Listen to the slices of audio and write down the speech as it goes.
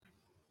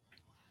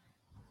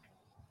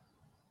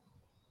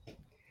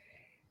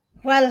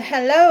Well,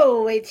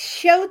 hello, it's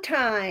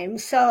showtime.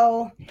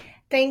 So,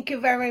 thank you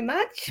very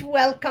much.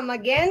 Welcome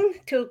again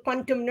to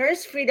Quantum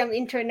Nurse Freedom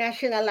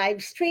International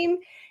live stream.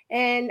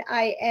 And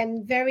I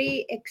am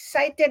very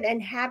excited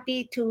and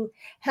happy to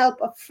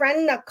help a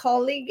friend, a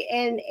colleague,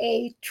 and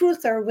a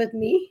truther with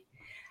me.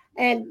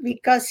 And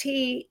because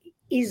he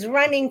is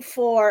running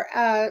for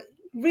a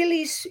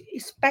really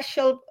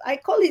special, I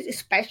call it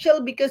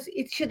special because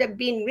it should have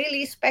been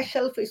really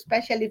special,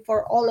 especially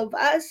for all of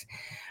us,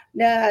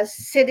 the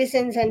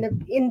citizens and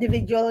the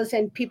individuals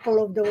and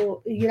people of the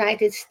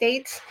United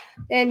States,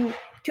 and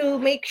to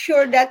make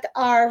sure that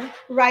our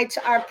rights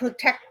are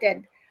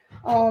protected.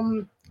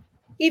 Um,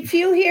 if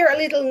you hear a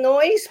little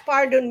noise,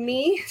 pardon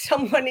me.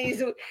 Someone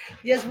is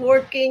just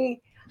working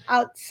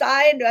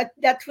outside, but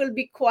that will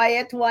be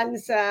quiet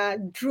once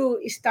Drew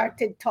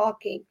started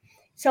talking.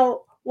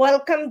 So,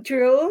 welcome,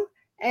 Drew.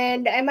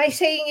 And am I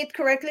saying it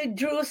correctly?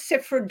 Drew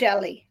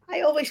Cifrodelli.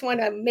 I always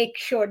want to make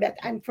sure that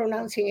I'm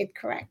pronouncing it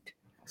correct.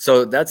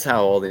 So that's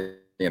how all the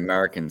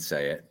Americans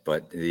say it,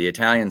 but the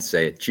Italians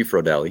say it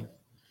Cifrodelli.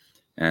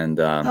 And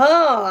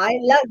Oh, I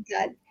love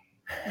that.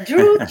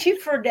 Drew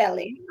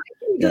Cifrodelli.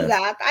 I can do yes,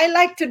 that. I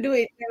like to do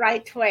it the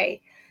right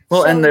way.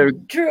 well, and So,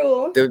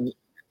 Drew. the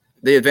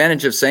the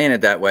advantage of saying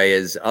it that way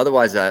is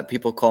otherwise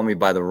people call me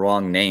by the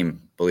wrong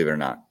name, believe it or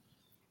not.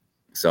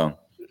 So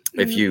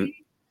if Mhm. you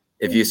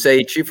if you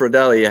say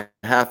Cifrodelli, you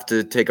have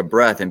to take a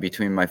breath in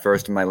between my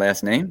first and my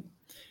last name,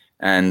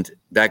 and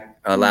that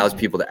allows Mhm.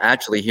 people to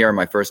actually hear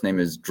my first name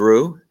is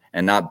Drew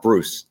and not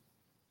Bruce.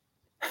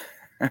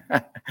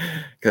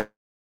 Because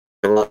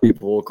a lot of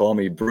people will call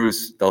me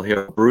Bruce. They'll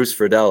hear Bruce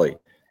Fridelli,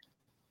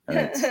 and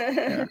it's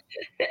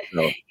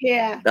so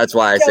Yeah. that's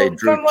why I say So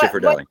Drew from what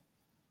Cifrodelli.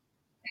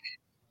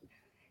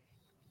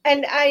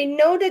 and I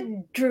know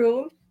that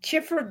Drew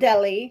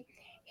Cifrodelli,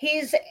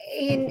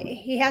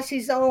 he has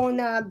his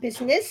own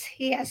business.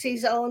 He has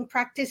his own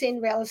practice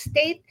in real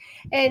estate,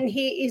 and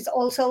he is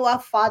also a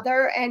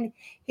father, and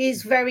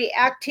he's very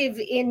active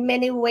in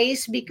many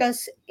ways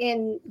because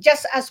in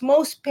just as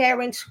most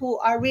parents who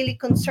are really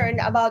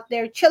concerned about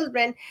their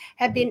children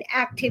have been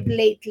active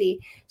lately.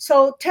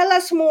 So tell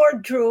us more,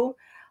 Drew,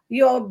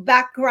 your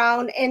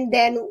background, and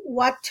then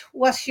what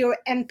was your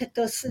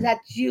impetus that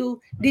you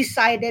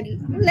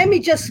decided, let me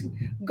just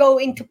go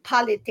into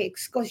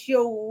politics, because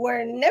you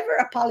were never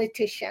a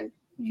politician.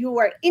 You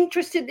were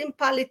interested in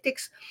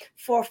politics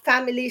for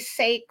family's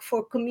sake,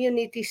 for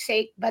community's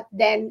sake, but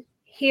then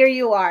here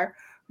you are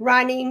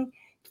running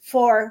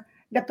for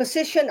the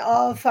position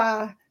of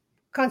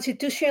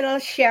constitutional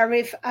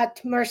sheriff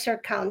at Mercer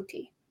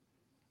County.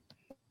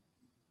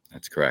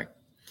 That's correct.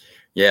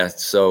 Yeah.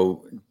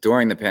 So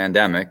during the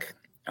pandemic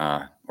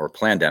or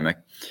plandemic,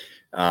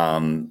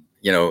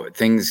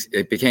 things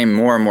it became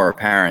more and more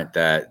apparent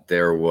that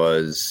there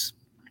was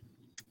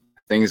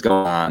things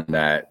going on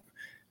that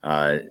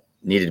uh,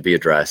 needed to be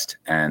addressed,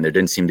 and there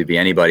didn't seem to be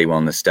anybody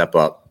willing to step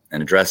up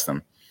and address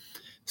them.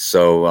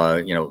 So,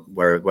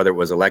 whether it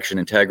was election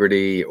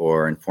integrity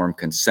or informed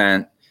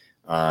consent,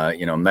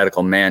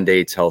 medical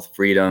mandates, health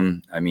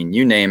freedom, I mean,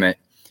 you name it,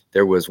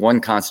 there was one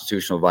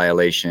constitutional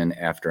violation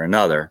after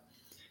another.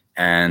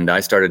 And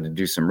I started to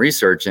do some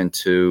research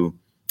into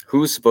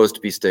who's supposed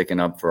to be sticking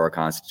up for our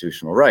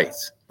constitutional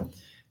rights.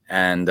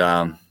 And,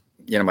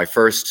 my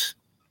first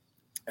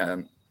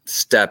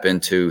step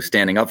into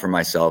standing up for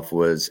myself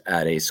was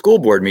at a school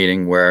board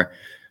meeting where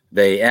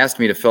they asked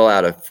me to fill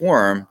out a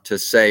form to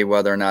say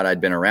whether or not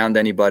I'd been around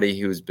anybody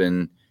who's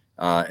been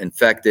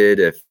infected,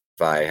 if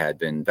I had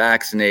been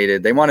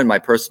vaccinated. They wanted my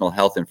personal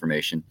health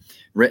information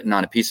written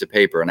on a piece of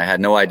paper, and I had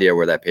no idea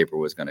where that paper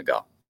was going to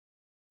go.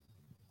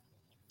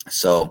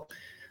 So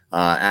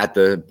at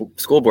the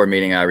school board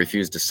meeting, I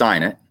refused to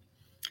sign it.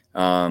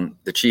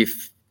 The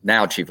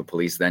now chief of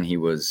police, then he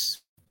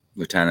was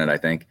lieutenant, I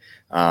think,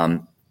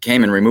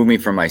 came and removed me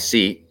from my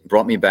seat,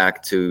 brought me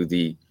back to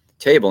the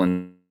table,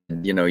 and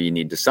you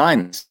need to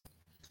sign this.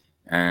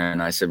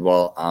 And I said,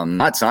 well, I'm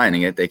not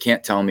signing it. They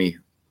can't tell me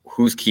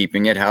who's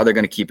keeping it, how they're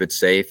going to keep it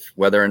safe,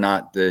 whether or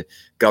not the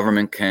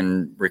government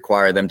can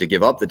require them to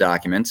give up the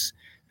documents.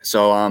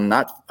 So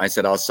I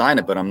said, I'll sign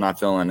it, but I'm not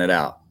filling it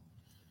out.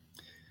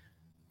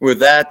 With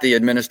that, the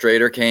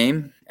administrator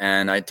came,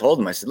 and I told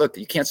him, I said, look,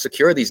 you can't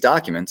secure these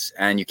documents,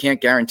 and you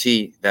can't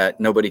guarantee that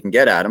nobody can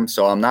get at them,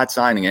 so I'm not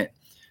signing it.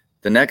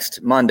 The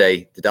next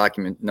Monday,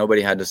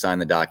 nobody had to sign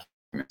the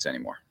documents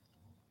anymore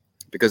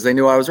because they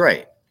knew I was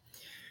right.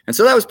 And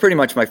so that was pretty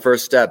much my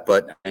first step,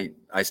 but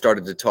I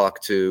started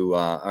to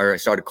I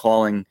started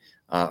calling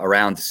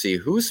around to see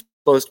who's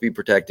supposed to be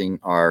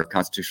protecting our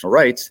constitutional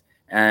rights,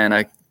 and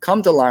I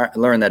come to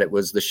learn that it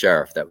was the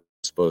sheriff that was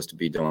supposed to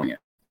be doing it.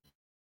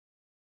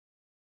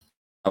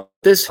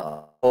 This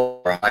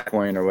high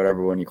point or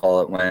whatever when you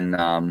call it, when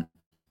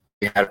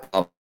we had a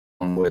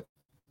problem with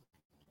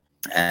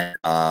and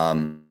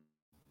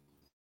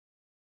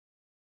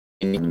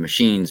the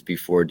machines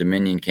before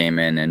Dominion came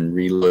in and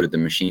reloaded the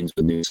machines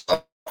with new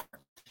software.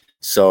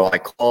 So I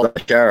called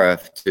the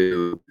sheriff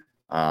to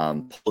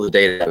pull the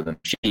data out of the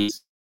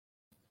machines.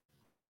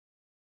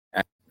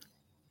 And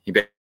he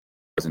basically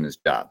wasn't his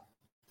job.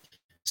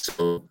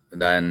 So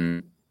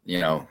then,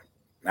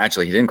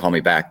 actually, he didn't call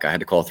me back. I had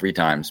to call 3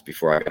 times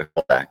before I got a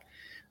call back.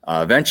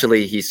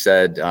 Eventually, he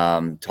said,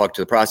 talk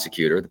to the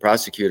prosecutor. The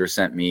prosecutor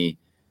sent me,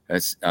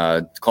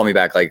 called me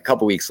back like a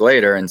couple weeks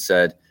later and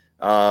said,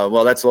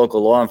 well, that's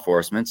local law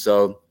enforcement.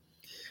 So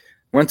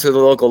went to the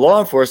local law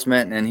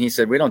enforcement, and he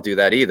said, we don't do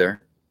that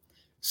either.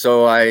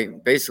 So I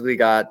basically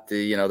got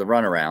the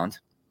runaround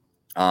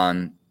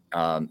on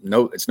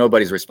no, it's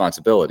nobody's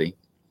responsibility.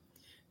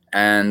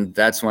 And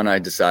that's when I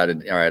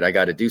decided, all right, I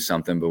got to do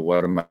something, but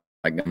what am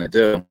I going to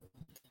do?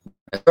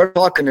 I started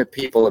talking to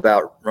people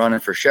about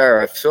running for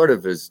sheriff, sort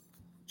of as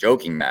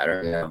joking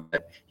matter.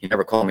 He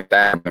never called me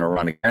back. I'm going to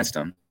run against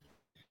him.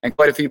 And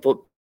quite a few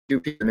people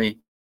to me,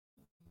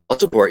 I'll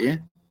support you.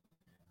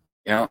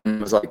 And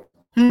it was like,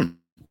 maybe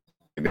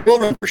we'll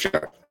run for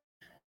sheriff.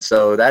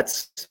 So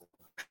that's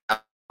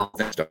how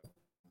things started.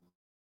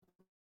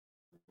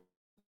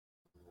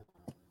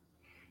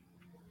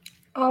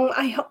 Oh,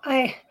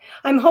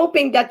 I'm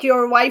hoping that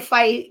your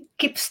Wi-Fi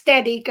keeps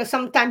steady, because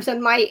sometimes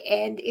on my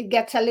end it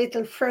gets a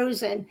little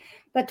frozen.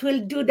 But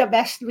we'll do the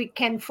best we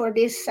can for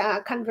this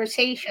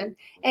conversation,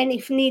 and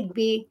if need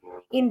be,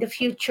 in the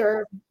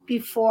future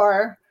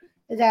before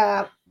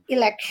the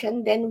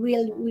election, then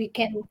we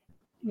can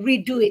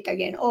redo it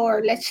again,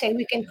 or let's say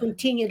we can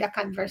continue the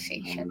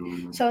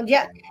conversation. So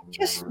yeah,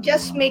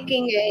 just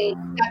making a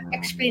that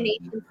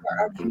explanation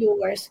for our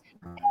viewers,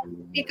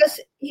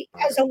 because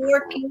as a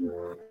working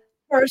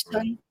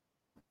person,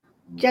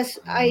 just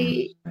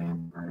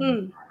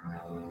hmm,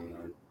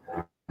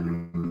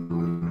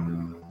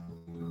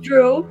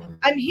 Drew,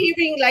 I'm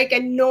hearing like a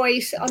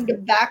noise on the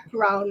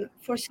background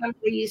for some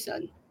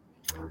reason.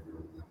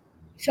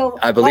 So,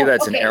 I believe oh,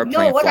 that's an okay. No,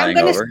 airplane what I'm flying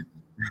gonna over.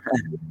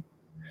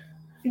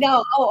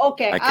 no. Oh,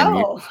 okay. I can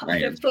mute Oh, my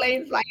the ears.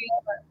 plane flying.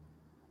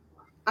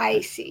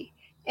 I see.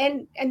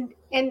 And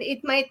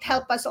it might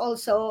help us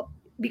also,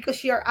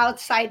 because you're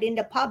outside in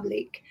the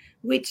public,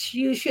 which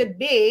you should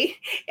be.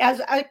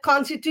 As a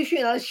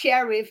constitutional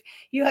sheriff,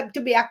 you have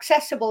to be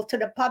accessible to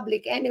the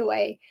public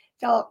anyway.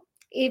 So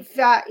if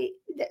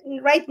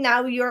right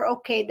now you're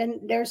okay, then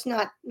there's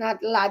not a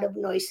lot of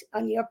noise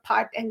on your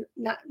part, and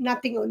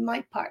nothing on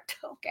my part.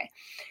 Okay.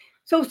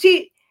 So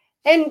see,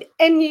 and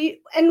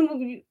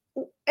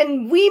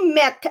we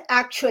met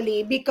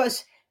actually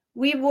because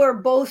we were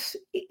both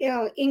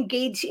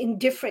engaged in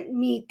different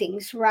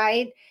meetings,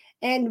 right?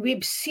 And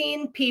we've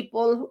seen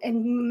people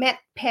and met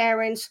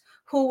parents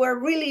who were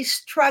really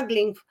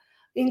struggling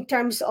in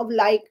terms of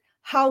like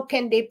how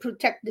can they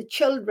protect the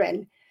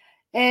children.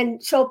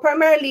 And so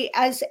primarily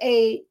as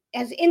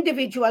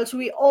individuals,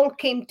 we all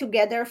came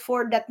together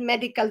for that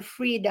medical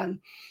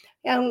freedom.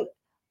 And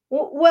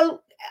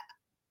well,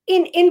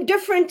 in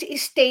different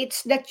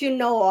states that you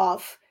know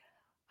of,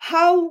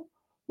 how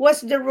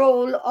was the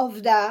role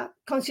of the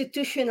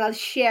constitutional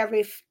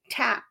sheriff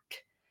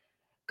tapped?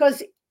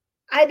 Because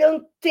I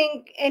don't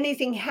think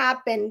anything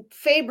happened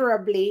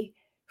favorably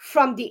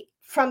from the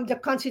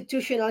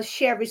constitutional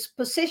sheriff's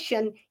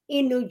position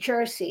in New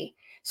Jersey.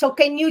 So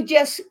can you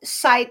just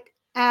cite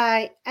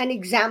an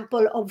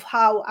example of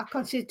how a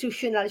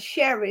constitutional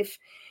sheriff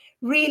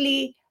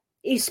really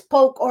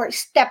spoke or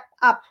stepped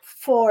up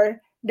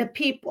for the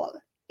people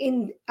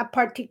in a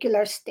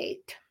particular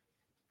state?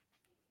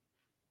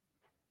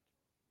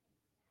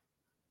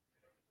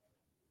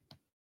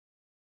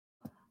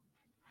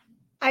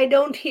 I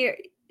don't hear.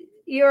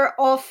 You're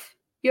off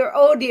your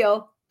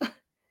audio.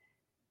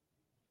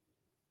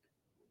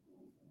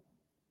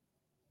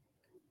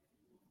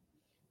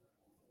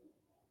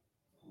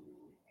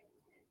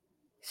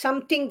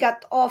 Something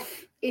got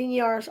off in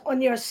yours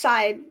on your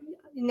side.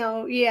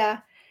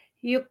 Yeah.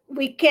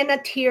 We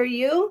cannot hear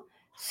you.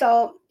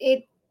 So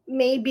it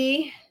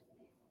maybe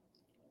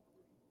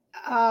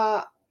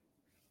uh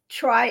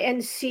try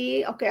and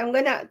see. Okay,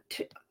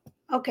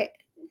 okay.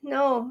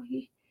 No,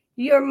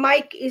 your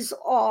mic is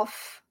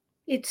off.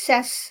 It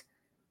says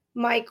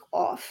mic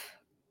off.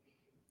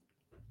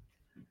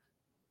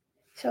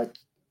 So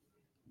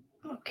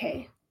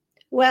okay.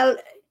 Well,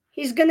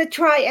 he's gonna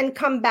try and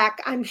come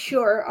back, I'm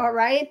sure. All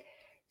right.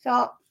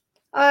 So,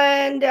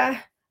 and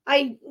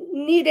I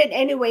needed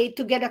anyway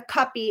to get a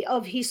copy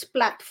of his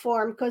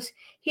platform, because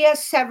he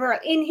has several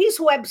in his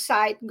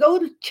website. Go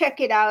to check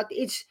it out.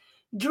 It's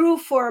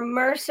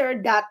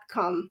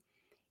Drew4Mercer.com.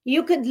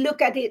 You could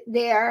look at it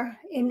there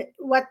in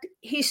what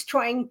he's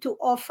trying to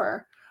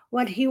offer,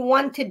 what he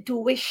wanted to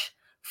wish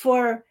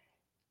for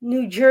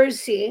New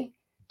Jersey,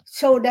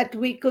 so that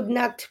we could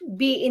not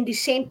be in the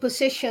same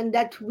position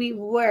that we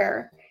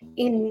were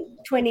in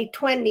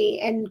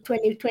 2020 and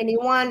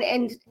 2021.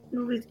 And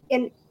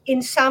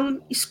in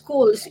some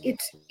schools it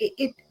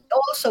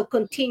also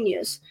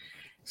continues.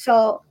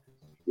 So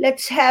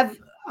let's have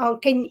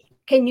can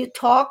you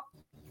talk,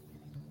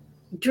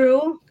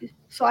 Drew,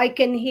 so I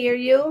can hear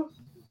you,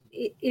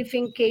 if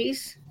in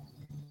case.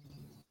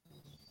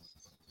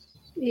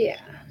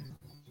 Yeah,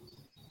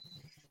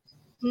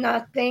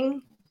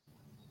 nothing.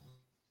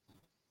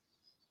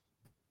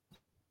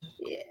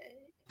 Yeah.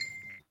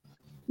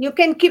 You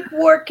can keep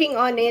working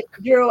on it,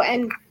 Drew,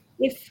 and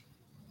if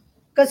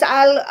because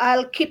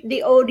I'll keep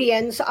the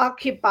audience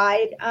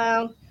occupied.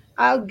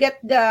 I'll get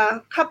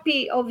the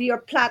copy of your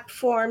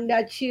platform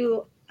that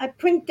I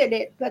printed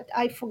it, but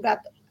I forgot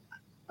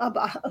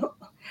about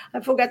I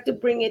forgot to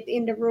bring it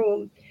in the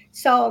room.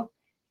 So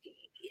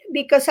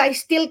because I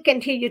still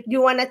can't hear you, do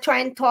you want to try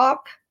and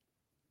talk,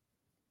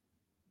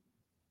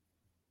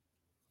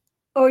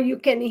 or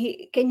can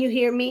you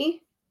hear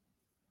me,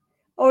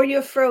 or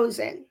you're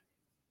frozen?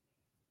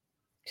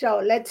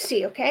 So let's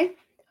see. Okay.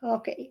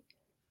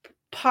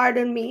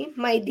 Pardon me,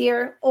 my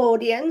dear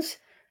audience.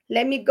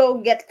 Let me go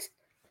get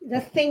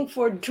the thing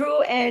for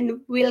Drew,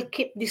 and we'll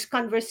keep this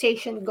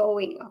conversation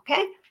going,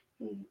 okay?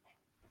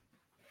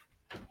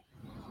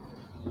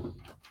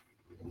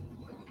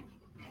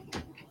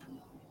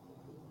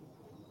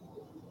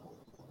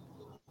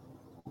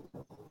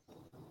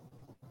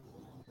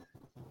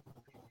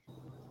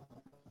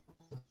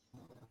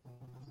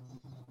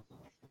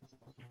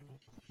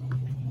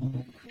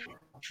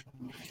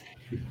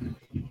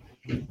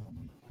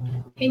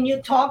 Can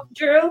you talk,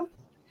 Drew,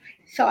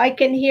 so I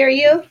can hear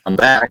you? I'm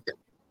back.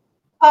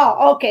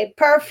 Oh, okay,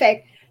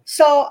 perfect.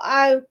 So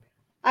I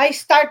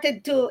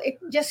started to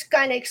just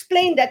kind of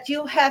explain that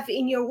you have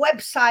in your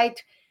website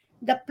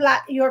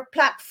your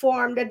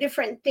platform, the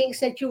different things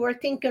that you were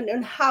thinking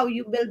and how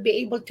you will be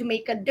able to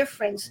make a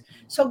difference.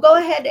 So go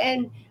ahead,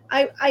 and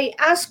I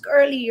asked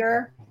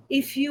earlier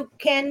if you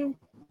can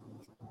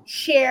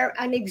share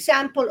an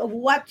example of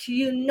what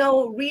you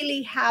know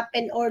really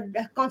happened or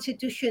the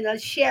constitutional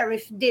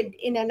sheriff did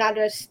in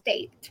another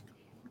state.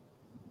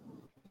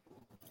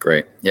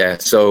 Great. Yeah.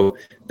 So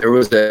there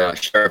was a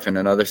sheriff in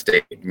another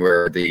state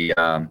where the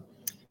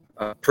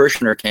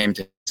parishioner came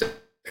to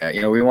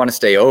say, we want to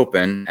stay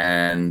open,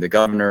 and the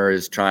governor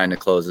is trying to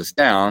close us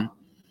down.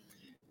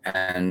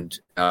 And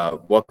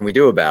what can we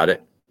do about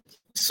it?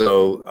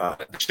 So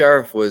the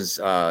sheriff was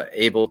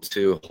able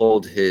to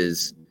hold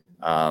his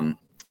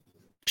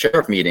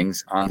sheriff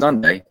meetings on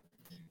Sunday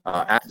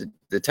at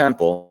the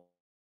temple.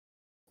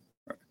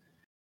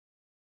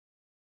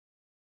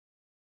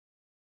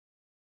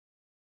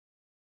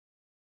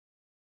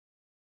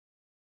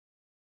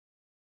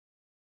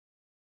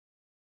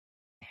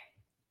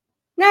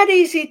 Not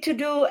easy to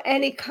do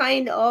any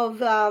kind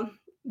of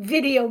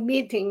video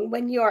meeting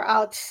when you're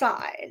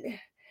outside,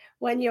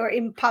 when you're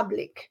in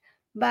public.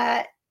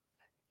 But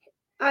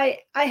I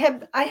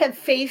have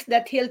faith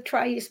that he'll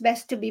try his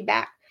best to be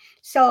back.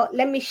 So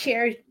let me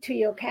share it to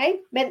you, okay?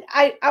 But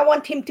I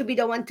want him to be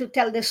the one to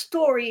tell the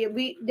story.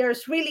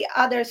 There's really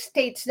other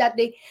states that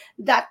the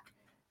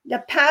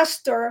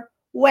pastor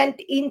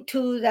went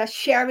into the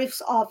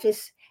sheriff's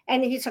office,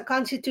 and he's a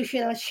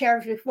constitutional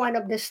sheriff of one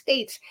of the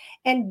states,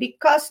 and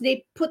because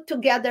they put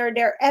together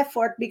their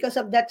effort, because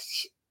of that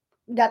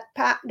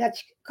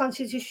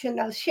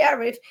constitutional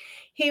sheriff,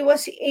 he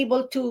was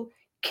able to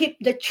keep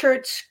the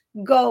church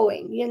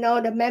going,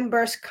 the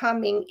members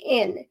coming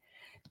in.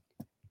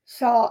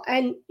 So,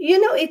 and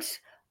it's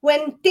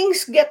when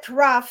things get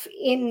rough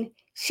in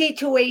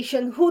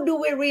situation,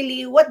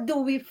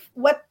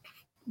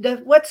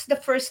 what's the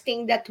first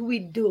thing that we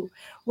do?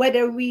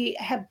 Whether we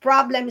have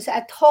problems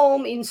at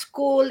home, in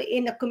school,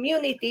 in a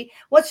community,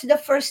 what's the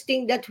first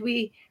thing that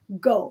we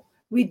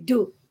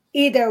do?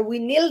 Either we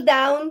kneel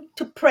down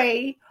to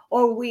pray,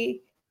 or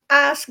we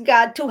ask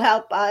God to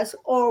help us,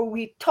 or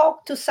we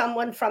talk to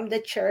someone from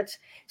the church.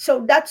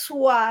 So that's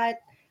what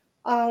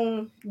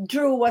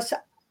Drew was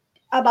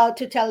about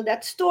to tell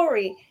that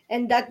story.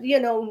 And that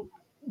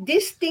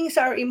these things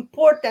are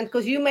important,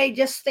 because you may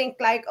just think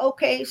like,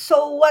 okay,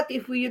 so what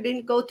if we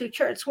didn't go to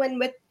church? When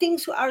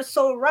things are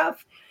so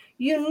rough,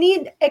 you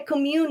need a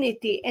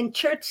community, and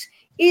church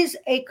is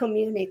a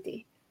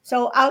community.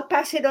 So I'll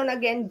pass it on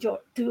again to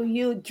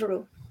you,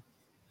 Drew.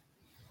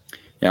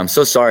 Yeah, I'm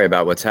so sorry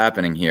about what's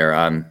happening here.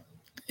 I'm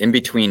in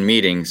between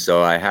meetings,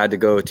 so I had to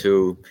go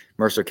to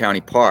Mercer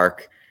County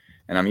Park,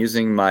 and I'm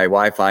using my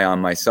Wi-Fi on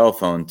my cell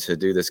phone to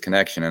do this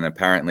connection, and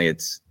apparently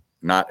it's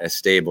not as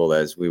stable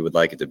as we would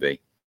like it to be.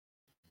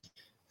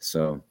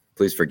 So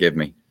please forgive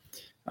me.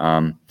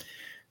 So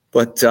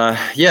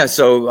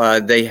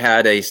they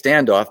had a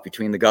standoff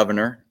between the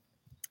governor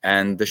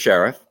and the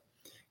sheriff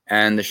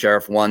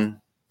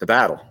won the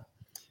battle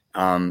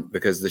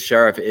because the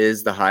sheriff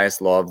is the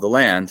highest law of the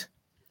land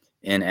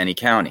in any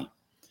county.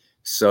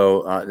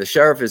 So the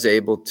sheriff is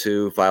able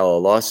to file a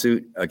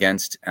lawsuit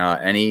against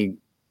any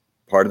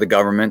part of the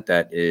government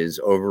that is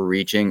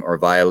overreaching or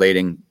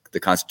violating the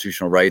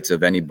constitutional rights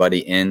of anybody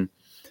in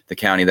the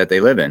county that they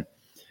live in.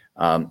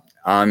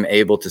 I'm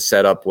able to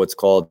set up what's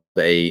called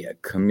a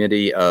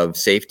committee of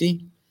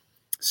safety.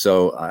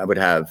 So I would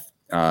have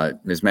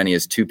as many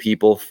as 2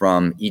 people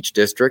from each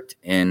district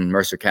in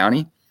Mercer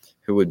County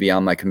who would be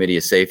on my committee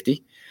of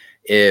safety.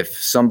 If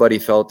somebody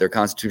felt their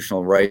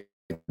constitutional right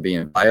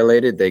being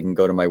violated, they can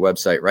go to my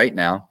website right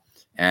now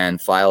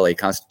and file a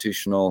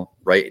constitutional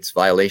rights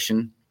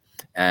violation.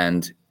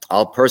 And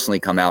I'll personally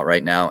come out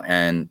right now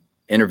and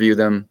interview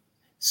them,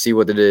 see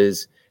what it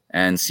is,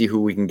 and see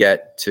who we can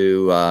get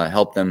to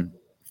help them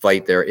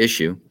fight their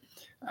issue.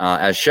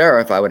 As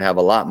sheriff, I would have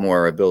a lot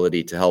more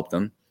ability to help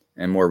them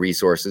and more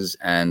resources,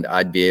 and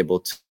I'd be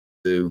able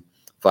to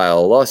file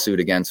a lawsuit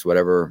against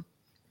whatever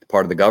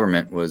part of the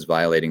government was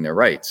violating their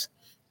rights.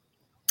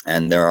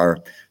 And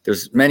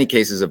there's many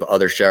cases of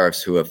other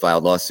sheriffs who have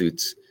filed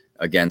lawsuits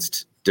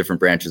against different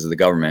branches of the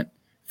government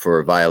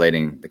for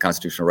violating the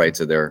constitutional rights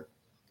of their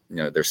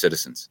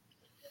citizens.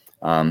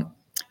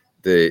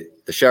 The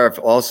sheriff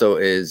also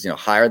is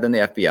higher than the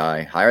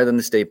FBI, higher than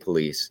the state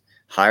police,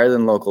 higher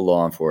than local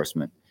law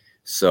enforcement.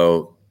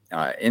 So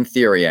in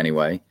theory,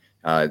 anyway,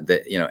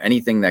 that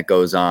anything that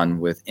goes on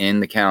within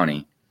the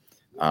county,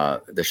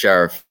 the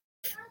sheriff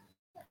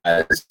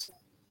has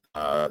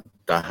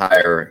the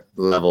higher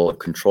level of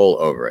control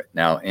over it.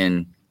 Now,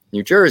 in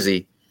New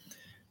Jersey,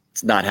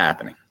 it's not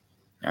happening.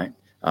 Right?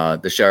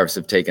 The sheriffs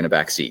have taken a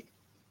back seat,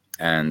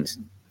 and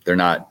they're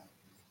not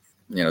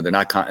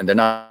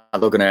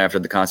looking after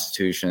the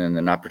Constitution, and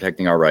they're not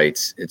protecting our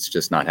rights. It's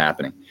just not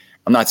happening.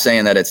 I'm not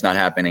saying that it's not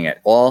happening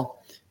at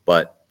all,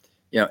 but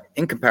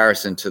in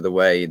comparison to the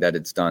way that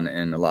it's done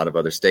in a lot of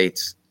other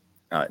states,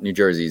 New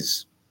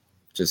Jersey's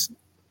just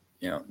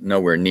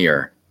nowhere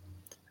near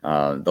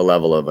the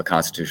level of a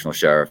constitutional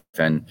sheriff.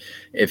 And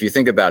if you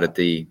think about it,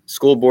 the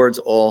school boards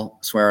all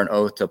swear an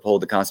oath to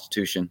uphold the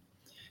Constitution.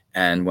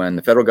 And when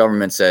the federal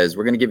government says,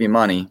 we're going to give you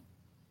money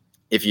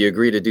if you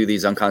agree to do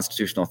these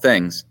unconstitutional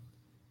things,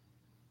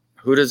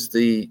 who does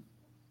the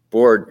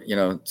board,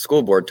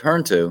 school board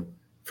turn to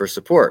for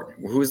support?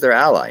 Who's their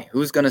ally?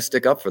 Who's going to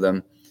stick up for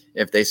them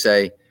if they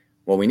say,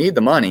 well, we need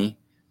the money,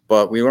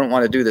 but we don't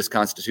want to do this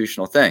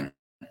constitutional thing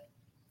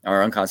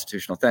or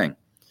unconstitutional thing?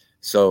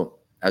 So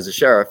as a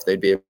sheriff, they'd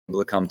be able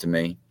to come to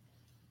me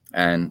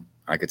and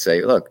I could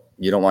say, look,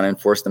 you don't want to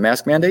enforce the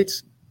mask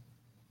mandates?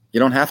 You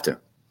don't have to.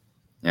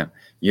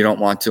 You don't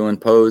want to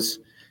impose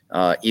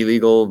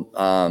illegal,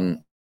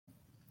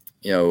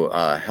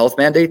 health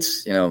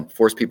mandates,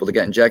 force people to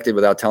get injected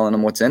without telling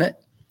them what's in it?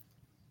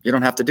 You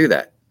don't have to do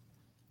that.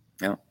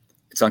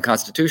 It's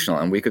unconstitutional,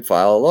 and we could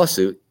file a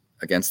lawsuit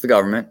against the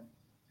government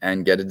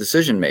and get a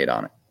decision made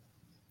on it.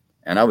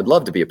 And I would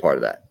love to be a part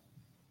of that,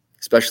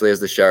 especially as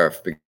the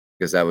sheriff,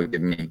 because that would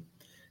give me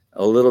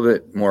a little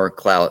bit more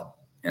clout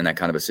in that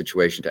kind of a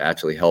situation to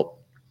actually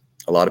help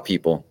a lot of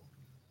people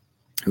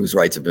whose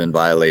rights have been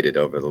violated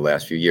over the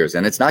last few years.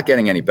 And it's not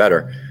getting any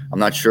better. I'm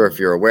not sure if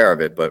you're aware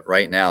of it, but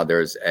right now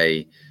there's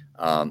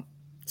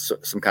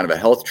some kind of a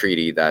health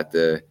treaty that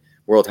the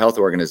World Health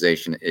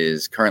Organization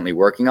is currently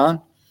working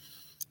on,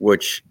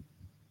 which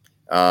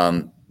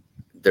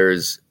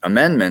there's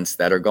amendments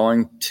that are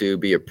going to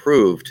be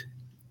approved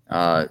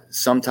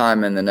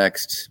sometime in the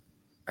next,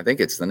 I think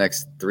it's the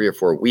next 3 or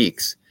 4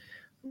 weeks,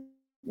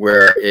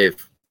 where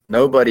if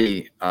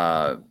nobody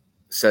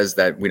says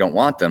that we don't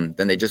want them,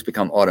 then they just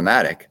become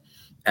automatic.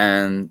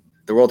 And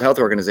the World Health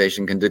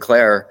Organization can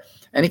declare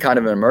any kind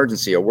of an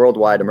emergency, a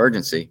worldwide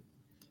emergency,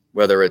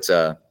 whether it's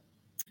a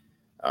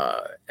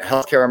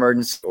healthcare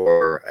emergency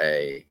or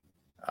a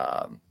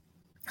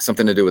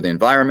something to do with the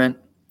environment.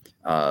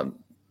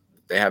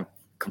 They have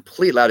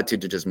complete latitude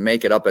to just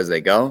make it up as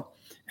they go.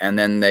 And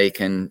then they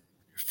can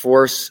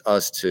force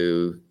us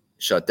to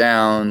shut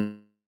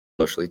down,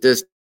 socially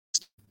distance,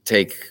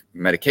 take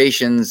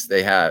medications.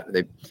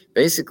 They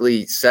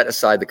basically set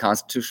aside the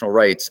constitutional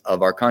rights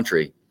of our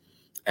country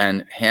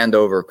and hand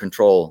over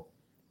control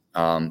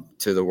to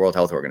the World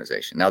Health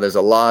Organization. Now, there's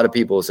a lot of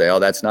people who say, "Oh,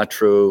 that's not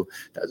true.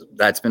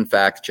 That's been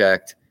fact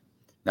checked."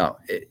 No,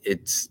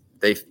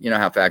 you know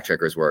how fact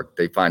checkers work.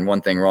 They find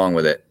one thing wrong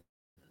with it,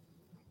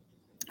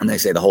 and they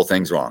say the whole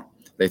thing's wrong.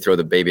 They throw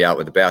the baby out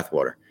with the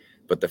bathwater.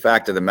 But the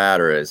fact of the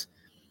matter is,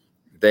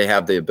 they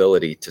have the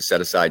ability to set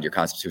aside your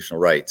constitutional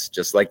rights,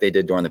 just like they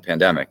did during the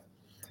pandemic.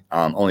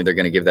 Only they're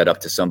going to give that up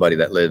to somebody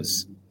that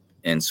lives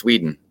in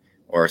Sweden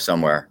or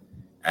somewhere.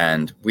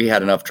 And we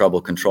had enough trouble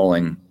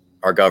controlling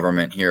our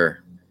government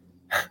here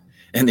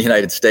in the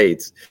United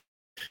States.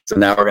 So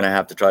now we're going to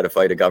have to try to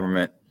fight a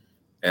government,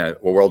 a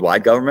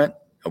worldwide government,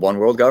 a one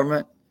world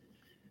government.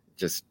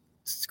 It's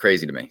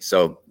crazy to me.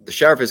 So the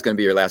sheriff is going to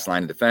be your last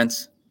line of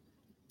defense.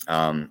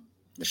 The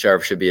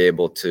sheriff should be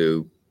able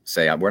to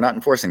say, we're not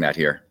enforcing that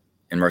here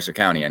in Mercer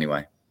County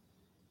anyway.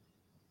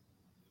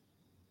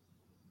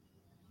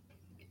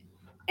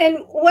 And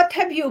what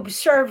have you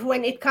observed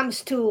when it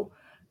comes to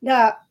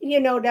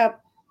the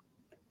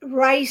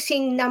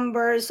rising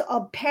numbers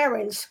of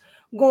parents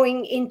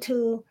going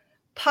into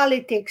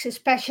politics,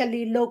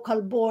 especially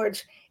local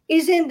boards?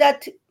 Isn't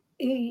that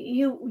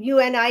you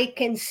and I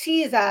can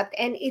see that,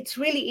 and it's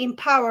really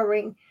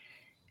empowering?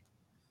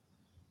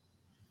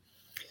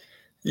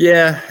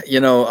 Yeah,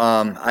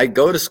 I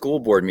go to school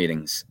board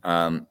meetings,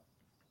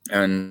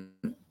 and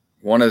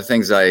one of the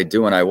things I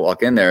do when I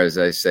walk in there is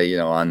I say,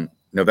 on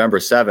November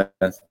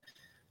 7th,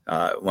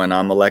 when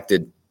I'm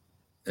elected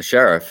the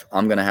sheriff,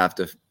 I'm going to have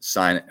to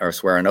sign or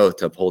swear an oath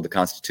to uphold the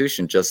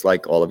Constitution, just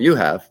like all of you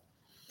have.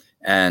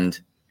 And,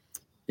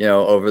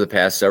 over the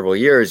past several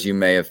years, you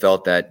may have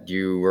felt that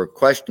you were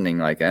questioning,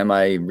 like, am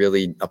I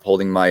really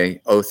upholding my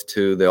oath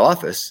to the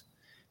office?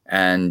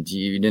 And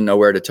you didn't know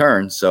where to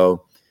turn.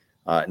 So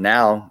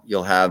now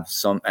you'll have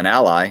an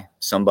ally,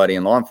 somebody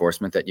in law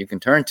enforcement that you can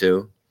turn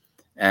to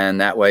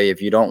And that way,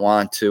 if you don't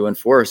want to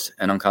enforce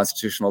an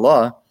unconstitutional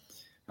law,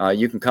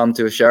 you can come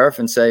to a sheriff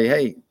and say,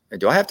 hey,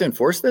 do I have to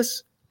enforce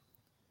this?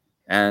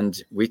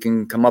 And we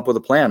can come up with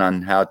a plan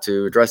on how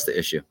to address the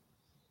issue.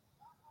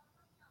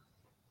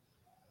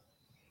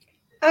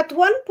 At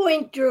one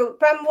point, Drew,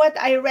 from what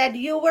I read,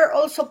 you were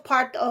also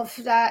part of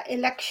the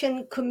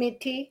election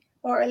committee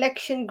or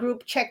election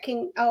group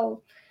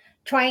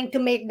trying to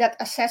make that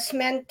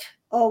assessment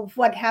of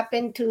what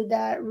happened to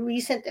the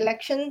recent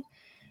election.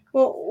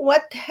 Well,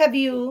 what have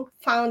you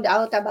found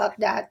out about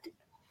that?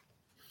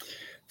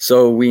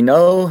 So we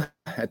know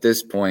at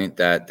this point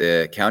that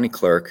the county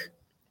clerk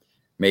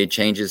made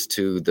changes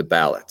to the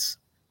ballots,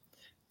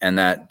 and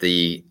that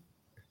the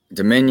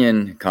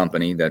Dominion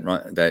company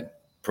that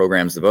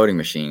programs the voting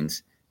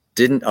machines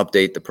didn't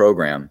update the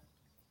program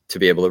to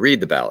be able to read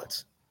the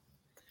ballots.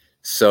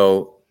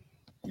 So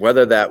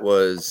whether that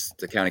was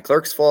the county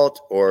clerk's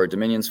fault or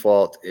Dominion's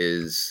fault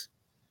is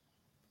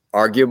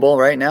arguable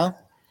right now.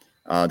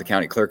 The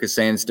county clerk is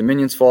saying it's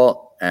Dominion's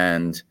fault,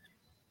 and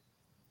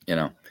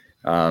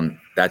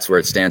that's where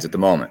it stands at the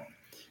moment.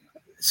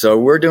 So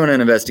we're doing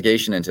an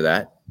investigation into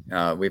that.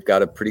 We've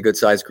got a pretty good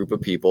sized group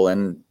of people,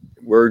 and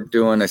we're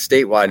doing a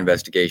statewide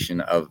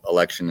investigation of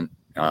election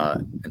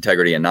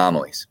integrity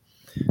anomalies.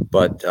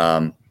 But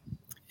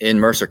in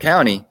Mercer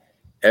County,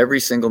 every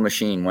single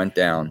machine went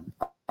down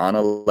on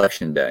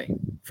election day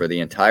for the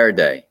entire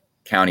day,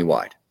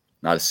 countywide.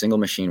 Not a single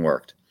machine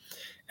worked.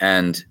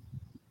 And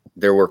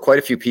there were quite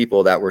a few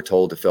people that were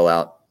told to fill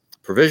out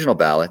provisional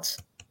ballots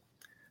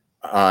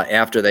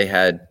after they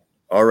had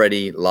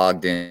already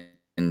logged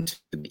into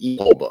the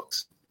e-poll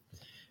books.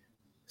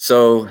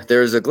 So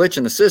there's a glitch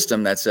in the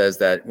system that says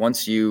that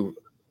once you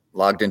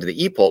logged into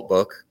the e-poll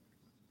book,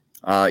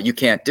 you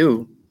can't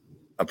do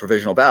a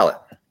provisional ballot.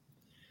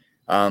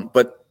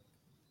 But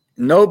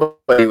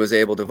nobody was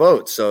able to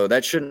vote, so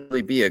that shouldn't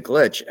really be a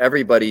glitch.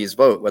 Everybody's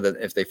vote, whether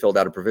if they filled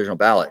out a provisional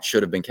ballot,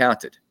 should have been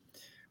counted.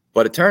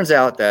 But it turns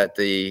out that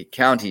the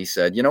county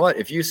said, you know what,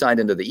 if you signed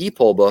into the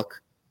e-poll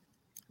book,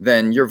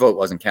 then your vote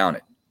wasn't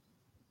counted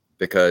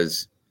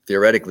because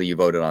theoretically you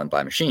voted on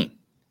by machine.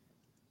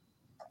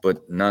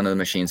 But none of the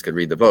machines could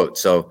read the vote.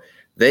 So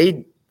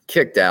they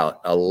kicked out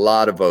a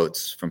lot of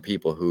votes from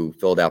people who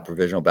filled out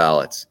provisional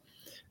ballots.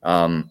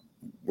 The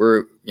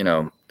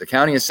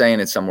county is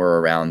saying it's somewhere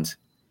around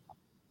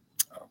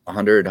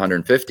 100,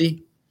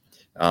 150.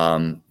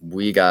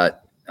 We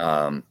got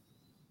Oprah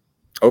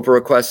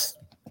requests,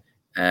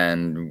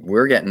 and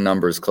we're getting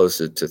numbers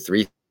closer to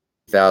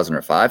 3,000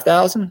 or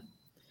 5,000.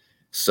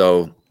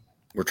 So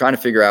we're trying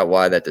to figure out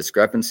why that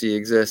discrepancy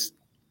exists.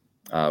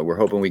 We're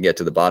hoping we get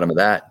to the bottom of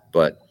that,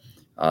 but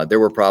there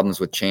were problems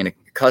with chain of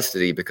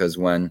custody because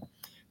when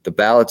the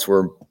ballots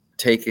were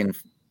taken,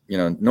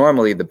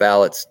 normally the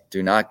ballots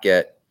do not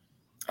get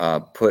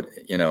put,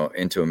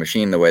 into a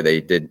machine the way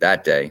they did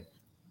that day.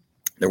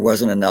 There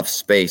wasn't enough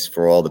space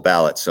for all the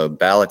ballots. So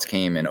ballots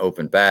came in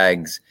open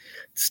bags,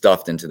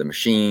 stuffed into the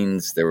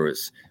machines. There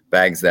was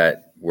bags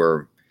that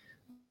were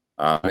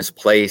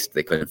misplaced.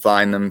 They couldn't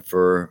find them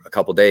for a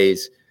couple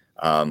days.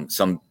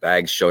 Some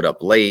bags showed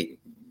up late.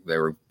 They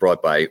were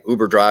brought by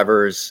Uber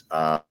drivers,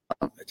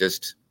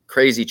 just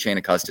crazy chain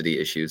of custody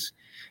issues.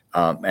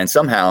 And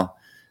somehow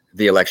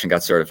the election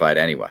got certified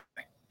anyway.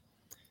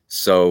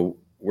 So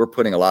we're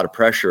putting a lot of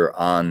pressure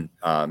on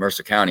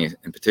Mercer County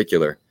in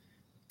particular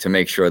to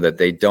make sure that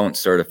they don't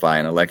certify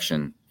an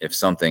election if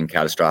something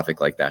catastrophic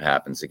like that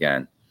happens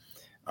again.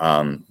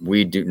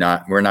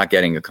 We're not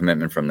getting a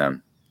commitment from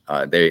them.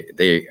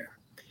 They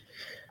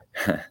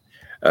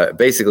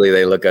basically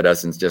they look at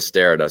us and just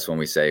stare at us when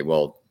we say,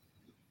 well,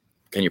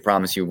 can you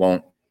promise you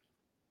won't?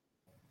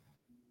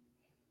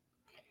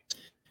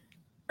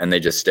 And they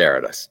just stare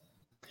at us.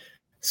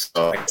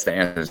 So I guess the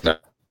answer is no.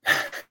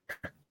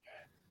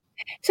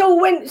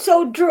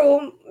 So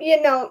Drew,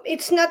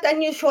 it's not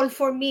unusual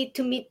for me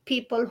to meet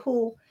people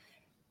who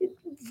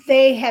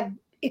they have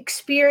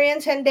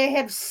experienced and they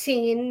have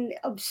seen,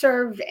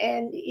 observed,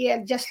 and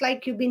just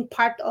like you've been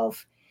part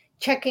of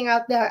checking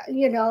out the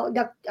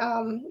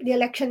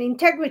election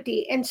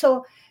integrity, and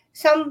so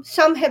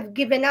some have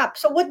given up.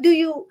 So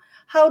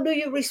how do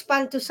you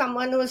respond to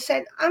someone who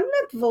said, I'm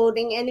not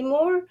voting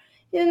anymore,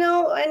 and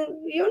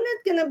you're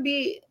not gonna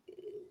be,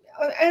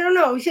 I don't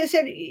know. She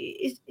said,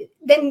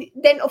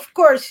 then of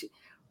course,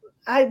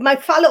 my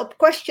follow-up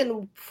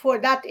question for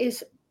that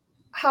is,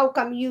 how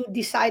come you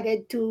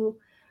decided to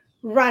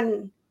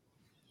run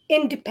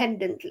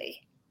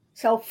independently?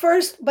 So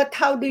first, but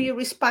how do you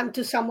respond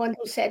to someone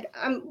who said,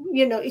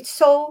 it's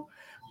so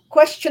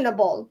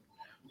questionable?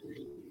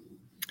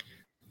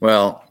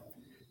 Well,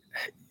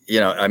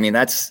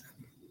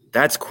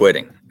 that's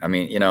quitting.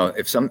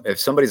 If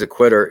somebody's a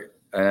quitter,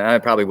 and I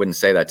probably wouldn't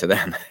say that to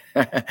them,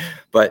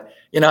 but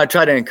I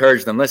try to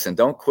encourage them. Listen,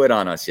 don't quit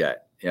on us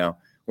yet.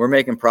 We're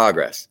making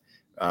progress.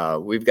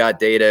 We've got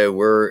data.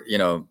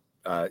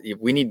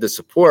 We need the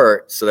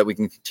support so that we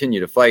can continue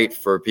to fight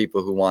for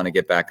people who want to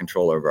get back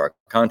control over our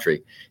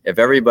country. If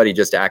everybody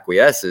just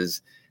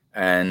acquiesces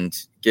and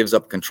gives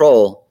up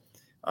control,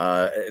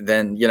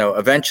 then,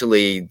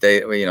 eventually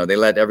they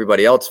let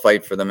everybody else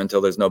fight for them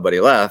until there's nobody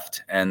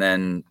left, and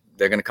then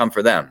they're going to come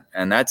for them.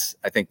 And that's,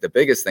 I think, the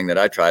biggest thing that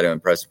I try to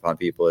impress upon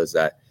people is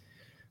that,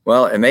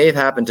 well, it may have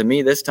happened to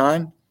me this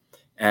time,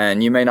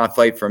 and you may not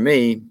fight for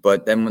me,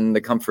 but then when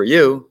they come for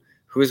you,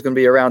 who's going to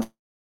be around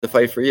to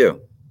fight for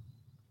you?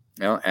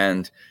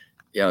 And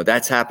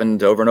that's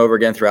happened over and over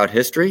again throughout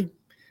history.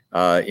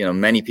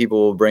 Many people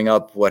will bring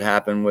up what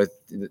happened with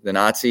the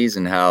Nazis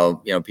and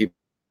how people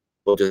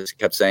just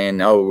kept saying,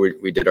 no,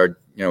 we did our,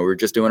 we're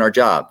just doing our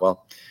job.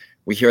 Well,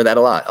 we hear that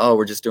a lot. Oh,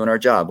 we're just doing our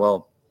job.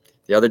 Well,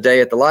 the other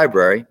day at the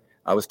library,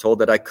 I was told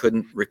that I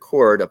couldn't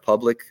record a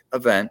public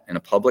event in a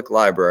public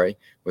library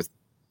with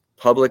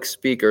public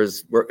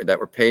speakers that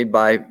were paid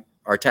by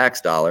our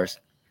tax dollars.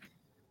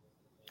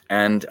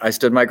 And I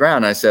stood my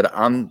ground. I said,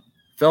 I'm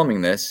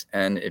filming this,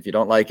 and if you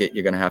don't like it,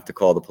 you're going to have to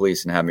call the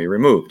police and have me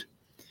removed.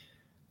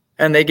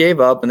 And they gave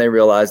up, and they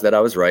realized that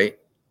I was right.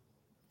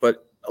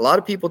 But a lot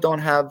of people don't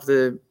have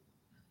the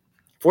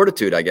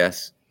fortitude, I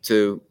guess,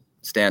 to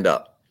stand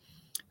up.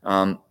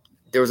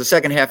 There was a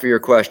second half of your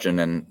question,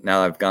 and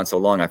now I've gone so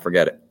long, I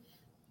forget it.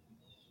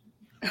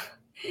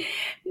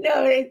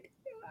 No,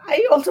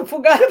 I also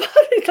forgot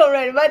about it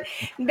already. But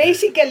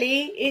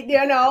basically,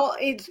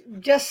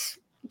 it's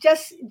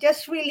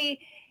just really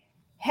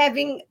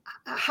having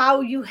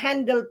how you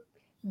handle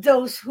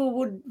those who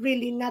would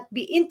really not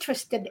be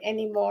interested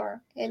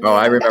anymore. And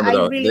I remember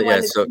those.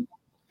 Really so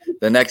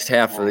the next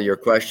half of your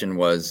question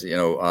was,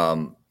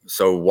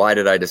 so why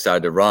did I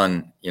decide to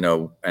run,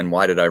 and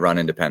why did I run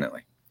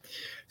independently?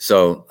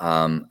 So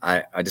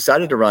I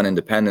decided to run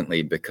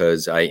independently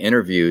because I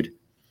interviewed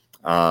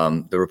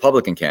the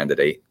Republican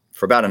candidate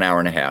for about an hour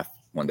and a half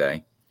one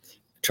day,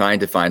 trying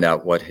to find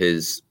out what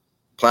his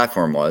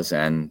platform was.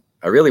 And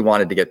I really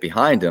wanted to get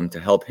behind him to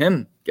help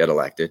him get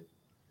elected.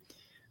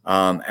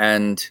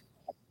 And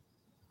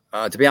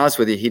to be honest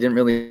with you, he didn't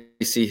really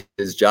see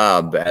his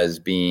job as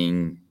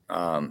being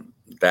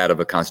that of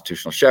a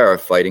constitutional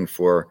sheriff fighting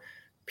for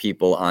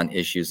people on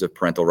issues of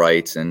parental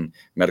rights and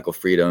medical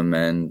freedom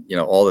and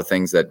all the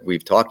things that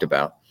we've talked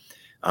about.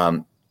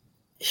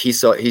 He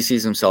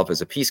sees himself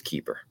as a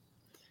peacekeeper,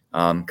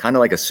 kind of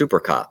like a super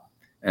cop,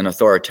 an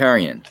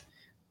authoritarian.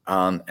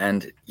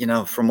 And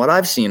from what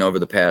I've seen over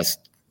the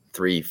past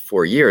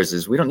 3-4 years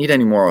is we don't need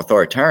any more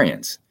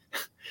authoritarians.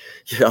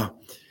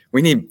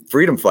 We need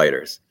freedom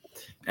fighters.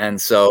 And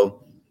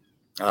so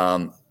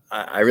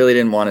I really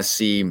didn't want to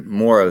see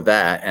more of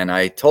that. And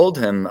I told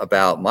him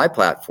about my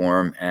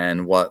platform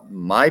and what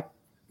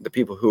the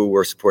people who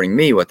were supporting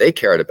me, what they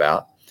cared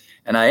about.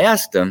 And I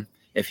asked him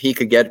if he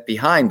could get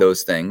behind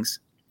those things.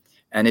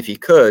 And if he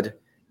could,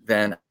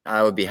 then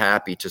I would be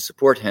happy to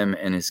support him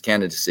in his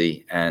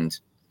candidacy and,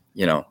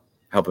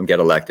 help him get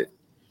elected.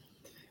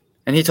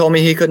 And he told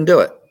me he couldn't do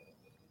it.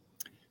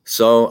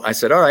 So I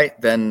said, all right,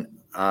 then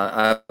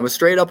I was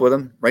straight up with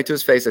him, right to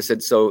his face. I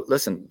said, so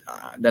listen,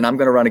 then I'm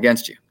going to run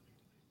against you.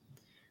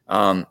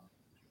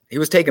 He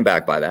was taken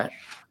back by that.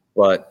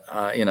 But,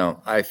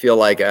 I feel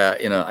like,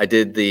 I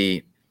did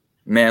the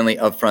manly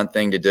upfront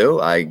thing to do.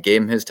 I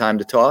gave him his time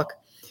to talk.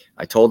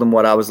 I told him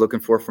what I was looking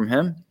for from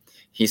him.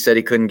 He said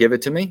he couldn't give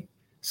it to me.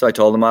 So I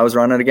told him I was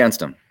running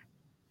against him.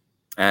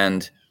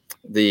 And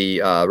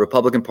the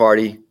Republican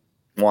Party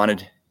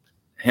wanted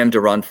him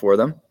to run for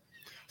them.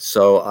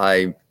 So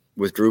I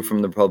withdrew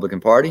from the Republican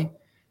Party,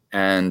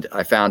 and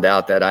I found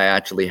out that I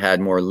actually had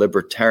more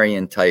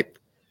libertarian type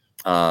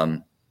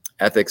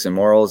ethics and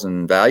morals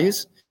and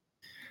values.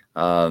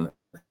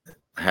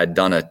 Had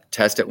done a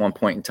test at one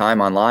point in time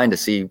online to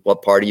see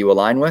what party you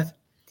align with,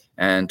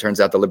 and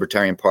turns out the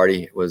Libertarian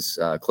Party was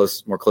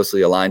more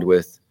closely aligned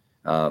with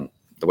the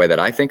way that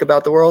I think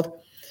about the world.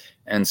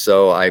 And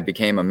so I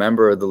became a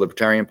member of the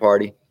Libertarian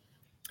Party,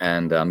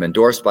 and I'm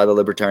endorsed by the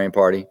Libertarian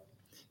Party,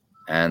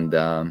 and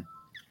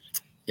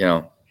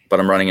but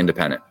I'm running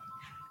independent.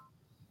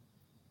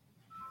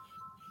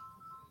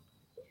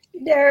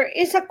 There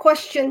is a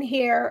question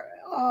here,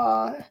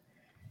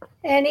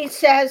 and it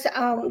says,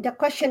 the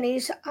question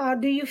is,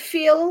 do you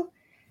feel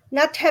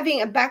not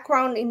having a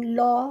background in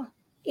law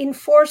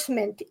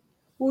enforcement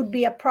would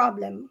be a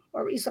problem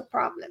or is a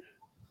problem?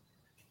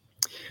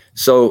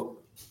 So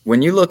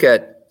when you look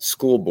at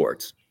school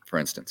boards, for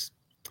instance,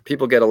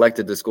 people get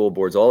elected to school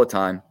boards all the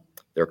time.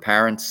 They're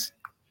parents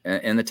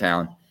in the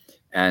town.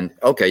 And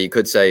okay, you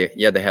could say,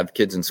 yeah, they have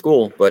kids in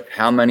school, but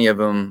how many of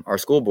them are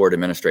school board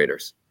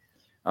administrators,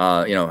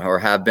 or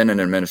have been an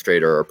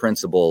administrator or a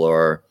principal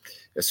or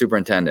a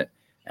superintendent?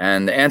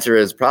 And the answer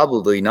is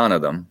probably none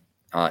of them,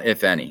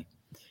 if any.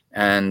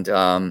 And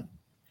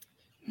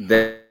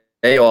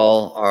they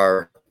all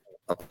are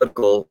a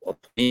political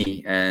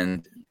opinion,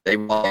 and they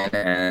walk in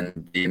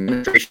and the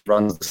administration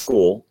runs the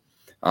school,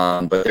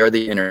 but they're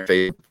the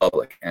interface with the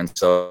public. And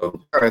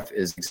so the sheriff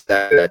is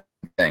exactly that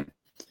thing.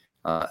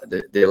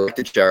 The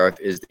elected sheriff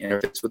is the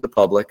interface with the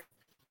public.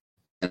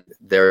 And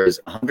there's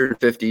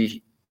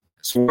 150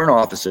 sworn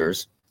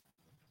officers,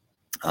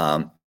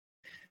 and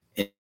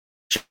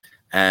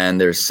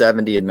there's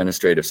 70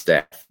 administrative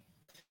staff.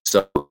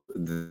 So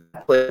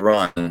that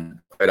run,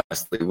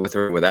 honestly, with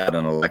or without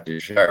an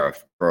elected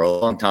sheriff for a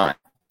long time.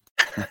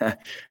 All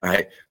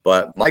right.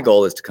 But my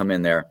goal is to come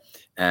in there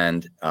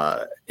and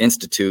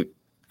institute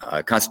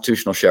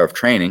constitutional sheriff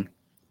training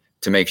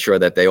to make sure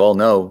that they all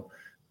know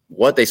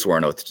what they swore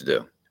an oath to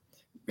do.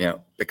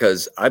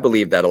 Because I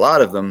believe that a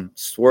lot of them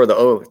swore the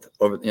oath,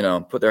 or,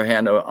 put their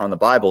hand on the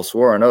Bible,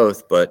 swore an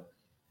oath, but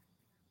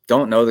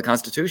don't know the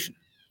Constitution.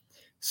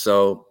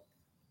 So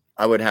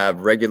I would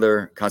have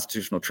regular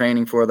constitutional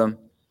training for them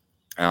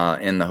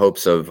in the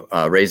hopes of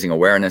raising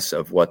awareness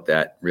of what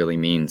that really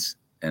means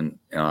and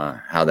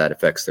how that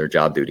affects their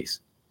job duties.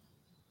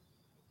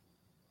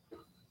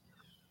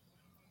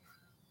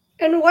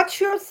 And what's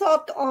your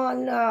thought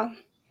on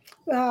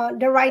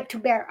the right to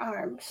bear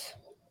arms?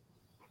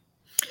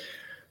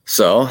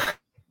 So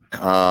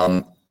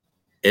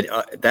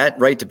that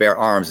right to bear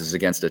arms is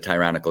against a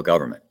tyrannical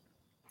government.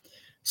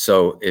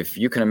 So if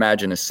you can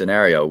imagine a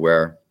scenario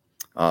where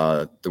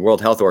the World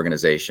Health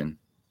Organization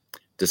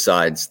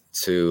decides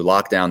to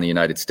lock down the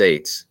United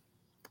States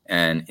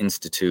and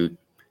institute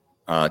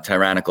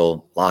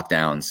tyrannical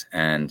lockdowns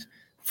and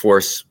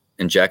force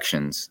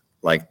injections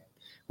like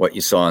what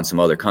you saw in some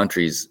other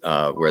countries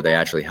where they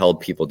actually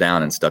held people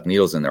down and stuck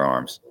needles in their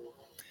arms.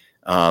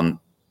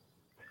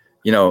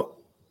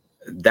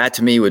 That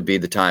to me would be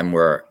the time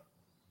where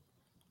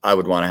I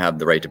would want to have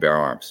the right to bear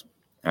arms,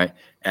 right?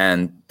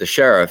 And the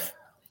sheriff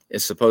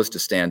is supposed to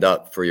stand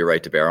up for your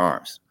right to bear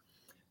arms.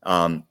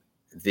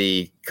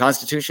 The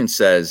Constitution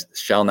says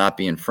shall not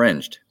be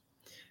infringed.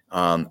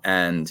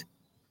 And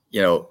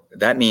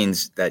that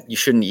means that you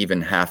shouldn't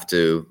even have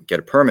to get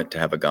a permit to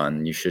have a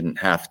gun. You shouldn't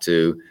have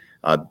to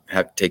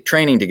take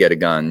training to get a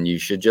gun. You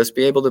should just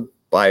be able to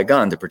buy a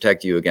gun to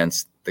protect you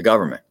against the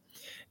government.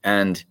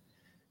 And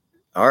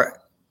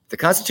the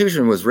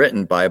Constitution was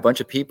written by a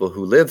bunch of people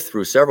who lived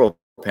through several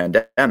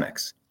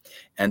pandemics,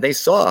 and they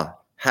saw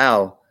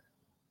how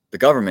the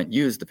government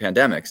used the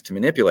pandemics to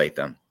manipulate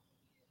them.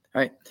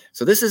 Right?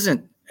 So this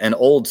isn't an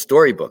old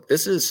storybook.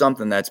 This is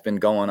something that's been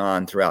going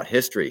on throughout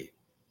history,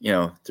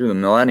 through the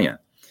millennia.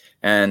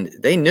 And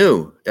they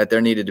knew that there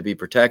needed to be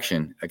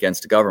protection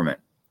against the government.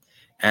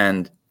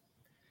 And,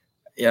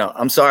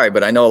 I'm sorry,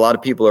 but I know a lot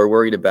of people are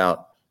worried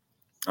about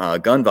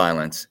gun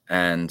violence.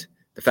 And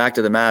the fact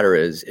of the matter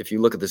is, if you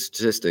look at the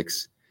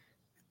statistics,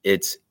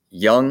 it's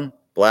young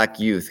Black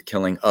youth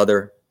killing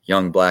other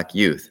young Black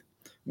youth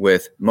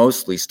with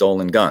mostly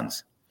stolen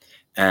guns.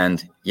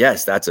 And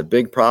yes, that's a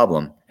big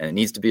problem and it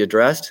needs to be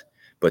addressed,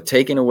 but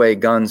taking away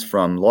guns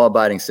from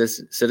law-abiding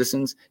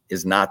citizens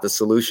is not the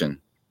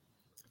solution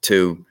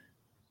to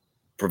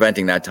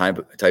preventing that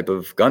type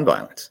of gun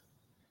violence.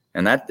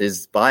 And that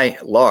is by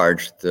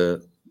large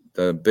the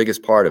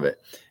biggest part of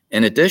it.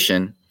 In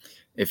addition,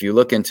 if you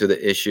look into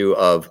the issue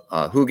of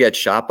who gets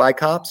shot by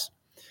cops,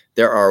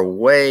 there are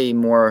way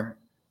more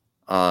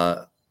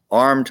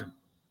armed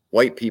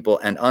white people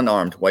and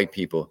unarmed white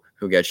people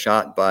who get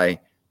shot by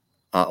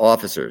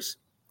officers.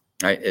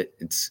 Right?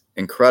 It's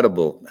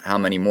incredible how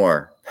many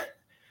more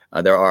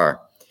there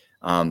are,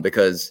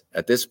 because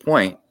at this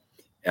point,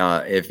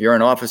 if you're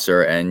an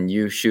officer and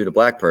you shoot a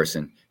Black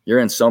person, you're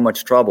in so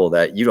much trouble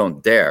that you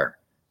don't dare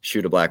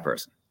shoot a Black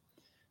person.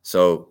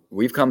 So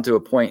we've come to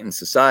a point in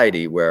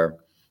society where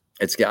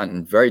it's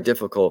gotten very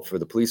difficult for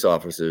the police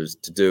officers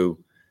to do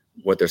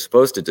what they're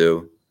supposed to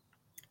do,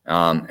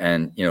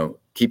 and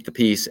keep the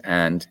peace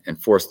and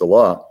enforce the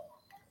law.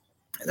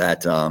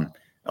 That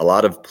a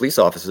lot of police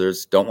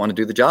officers don't want to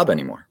do the job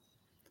anymore,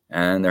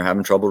 and they're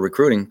having trouble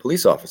recruiting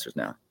police officers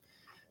now.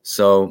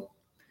 So,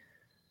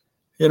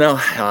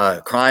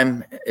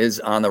 crime is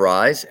on the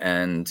rise,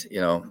 and,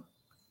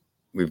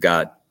 we've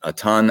got a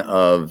ton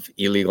of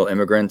illegal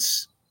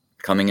immigrants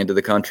coming into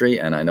the country.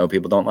 And I know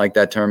people don't like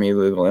that term,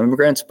 illegal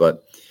immigrants,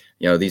 but,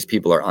 these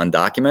people are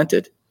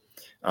undocumented.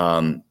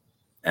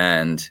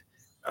 And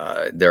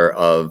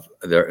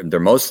they're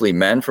mostly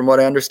men from what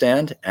I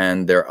understand,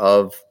 and they're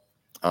of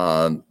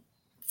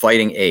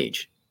fighting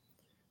age.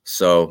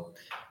 So,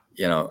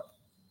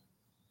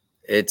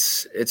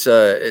 it's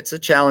a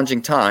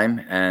challenging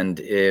time. And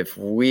if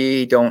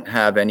we don't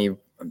have any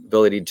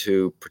ability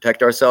to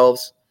protect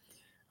ourselves,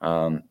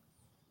 God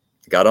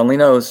only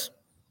knows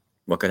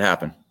what could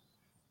happen.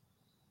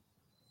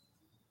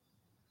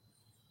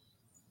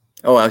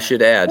 Oh, I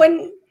should add.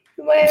 I'm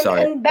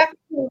sorry. And back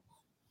to,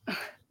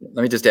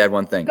 let me just add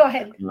one thing. Go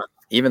ahead.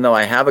 Even though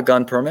I have a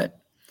gun permit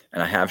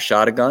and I have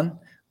shot a gun,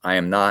 I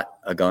am not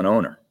a gun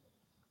owner,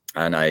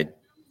 and I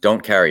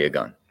don't carry a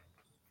gun.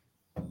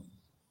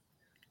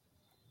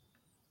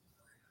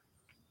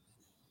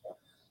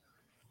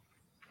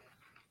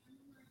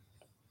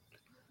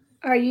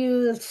 Are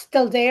you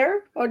still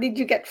there, or did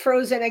you get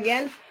frozen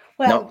again?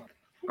 Well,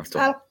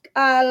 no,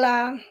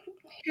 I'll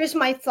here's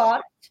my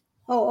thought.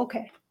 Oh,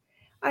 okay.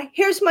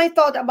 Here's my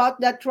thought about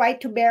that right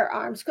to bear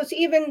arms, because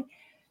even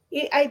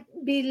I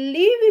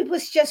believe it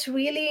was just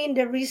really in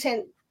the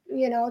recent,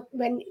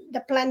 when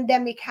the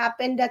pandemic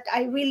happened, that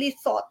I really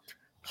thought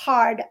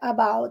hard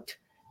about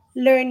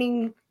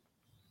learning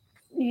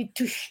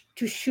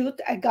to shoot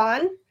a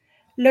gun,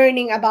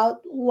 learning about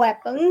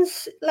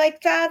weapons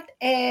like that,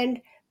 and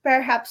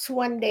perhaps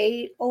one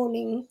day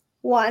owning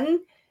one,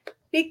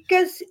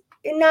 because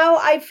now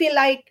I feel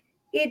like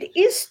it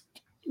is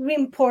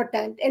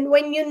important. And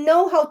when you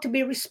know how to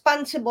be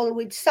responsible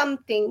with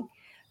something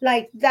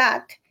like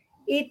that,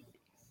 it,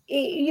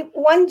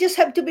 one just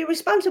have to be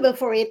responsible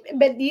for it.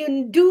 But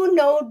you do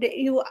know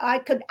that I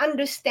could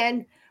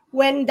understand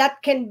when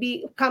that can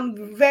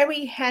become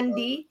very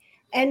handy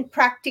and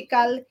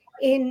practical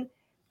in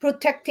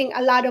protecting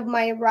a lot of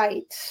my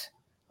rights.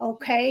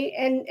 Okay,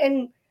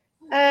 and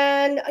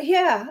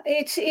yeah,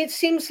 it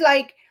seems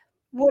like,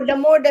 well, the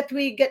more that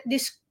we get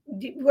this,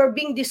 we're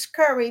being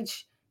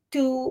discouraged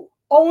to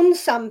own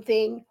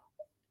something,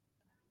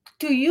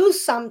 to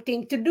use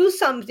something, to do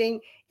something.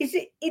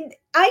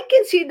 I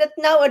can see that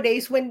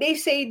nowadays when they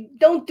say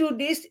don't do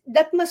this,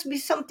 that must be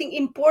something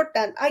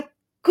important. I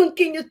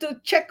continue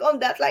to check on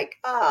that, like,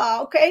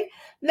 okay,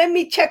 let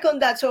me check on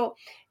that. So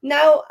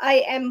now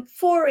I am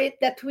for it,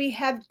 that we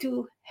have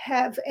to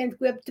have, and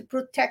we have to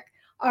protect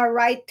our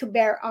right to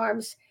bear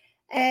arms.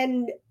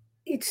 And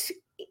it's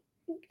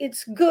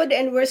it's good,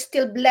 and we're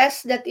still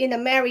blessed that in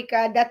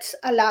America that's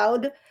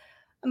allowed.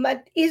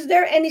 But is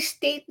there any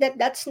state that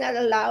that's not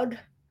allowed?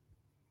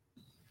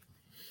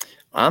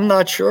 I'm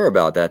not sure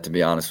about that, to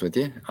be honest with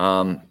you.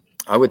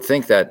 I would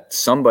think that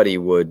somebody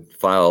would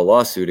file a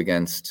lawsuit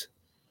against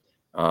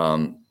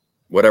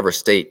whatever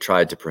state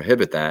tried to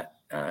prohibit that,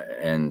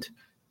 and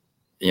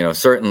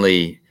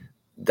certainly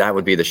that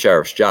would be the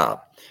sheriff's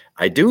job.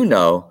 I do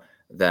know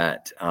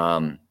that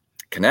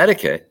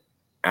Connecticut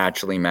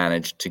actually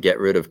managed to get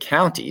rid of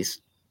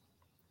counties,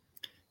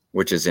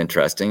 which is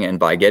interesting. And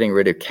by getting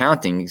rid of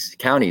counties,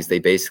 they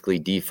basically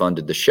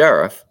defunded the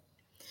sheriff.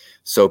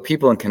 So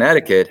people in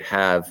Connecticut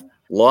have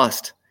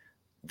lost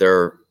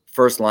their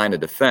first line of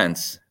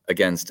defense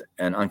against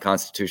an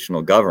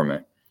unconstitutional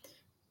government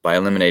by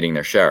eliminating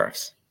their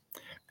sheriffs.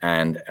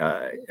 And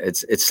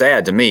it's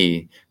sad to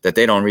me that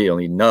they don't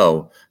really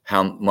know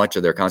how much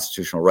of their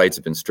constitutional rights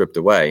have been stripped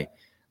away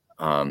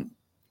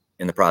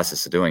in the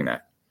process of doing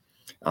that.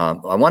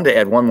 I wanted to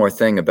add one more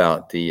thing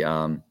about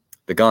the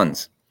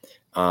guns.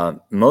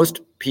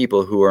 Most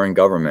people who are in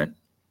government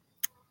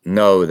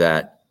know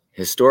that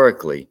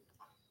historically,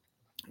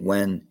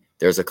 when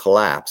there's a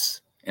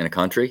collapse in a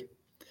country,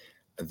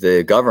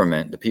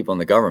 the people in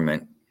the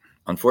government,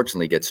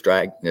 unfortunately, gets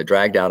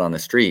dragged out on the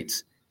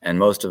streets, and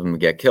most of them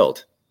get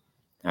killed.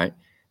 Right?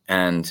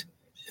 And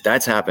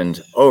that's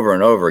happened over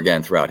and over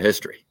again throughout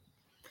history.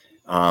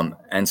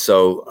 And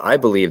so I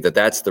believe that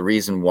that's the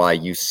reason why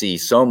you see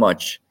so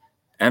much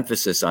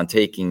emphasis on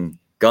taking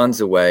guns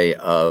away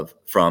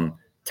from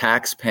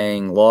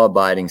tax-paying,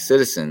 law-abiding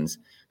citizens,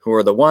 who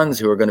are the ones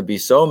who are going to be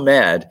so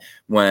mad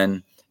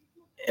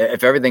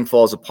if everything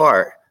falls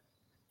apart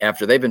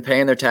after they've been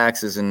paying their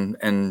taxes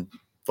and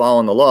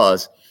following the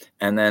laws.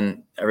 And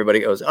then everybody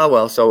goes, oh,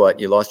 well, so what?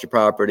 You lost your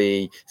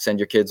property, send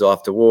your kids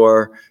off to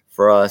war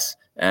for us.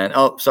 And,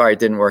 oh, sorry, it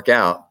didn't work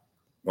out.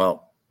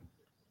 Well,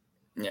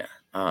 yeah,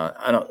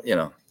 I don't,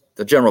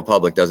 the general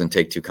public doesn't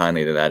take too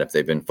kindly to that if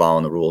they've been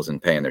following the rules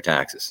and paying their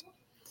taxes.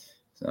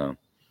 So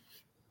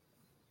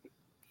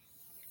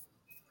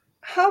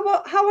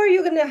how are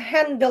you going to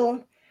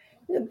handle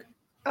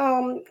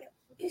um,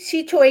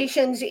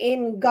 situations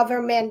in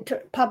government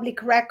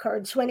public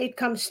records when it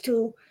comes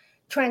to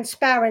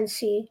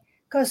transparency?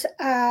 Because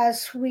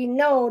as we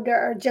know,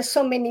 there are just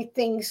so many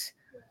things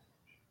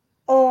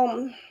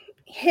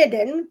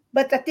hidden,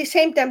 but at the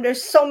same time,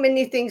 there's so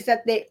many things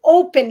that they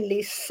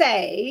openly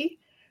say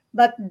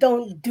but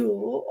don't do,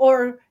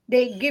 or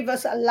they give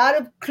us a lot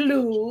of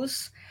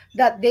clues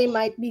that they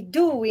might be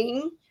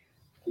doing,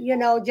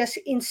 just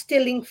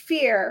instilling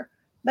fear.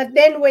 But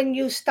then when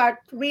you start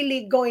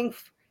really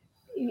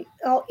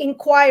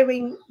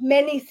inquiring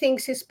many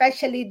things,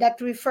 especially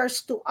that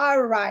refers to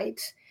our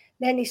rights,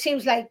 then it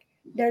seems like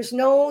there's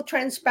no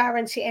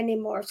transparency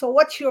anymore. So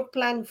what's your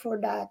plan for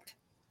that?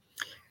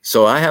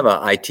 So I have an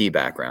IT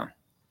background,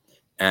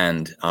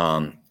 and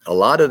a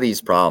lot of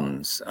these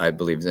problems, I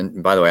believe,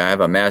 and by the way, I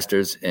have a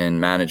master's in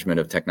management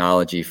of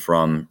technology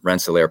from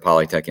Rensselaer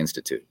Polytech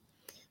Institute,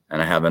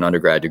 and I have an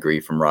undergrad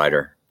degree from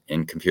Rider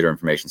in computer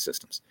information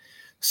systems.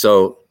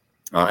 So,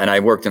 and I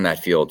worked in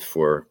that field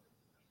for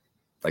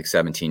like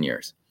 17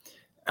 years.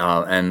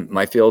 And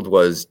my field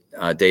was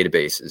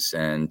databases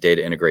and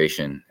data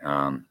integration.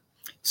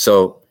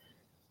 So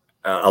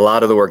a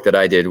lot of the work that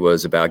I did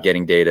was about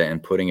getting data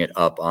and putting it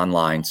up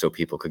online so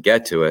people could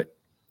get to it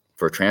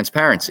for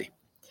transparency.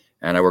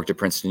 And I worked at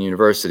Princeton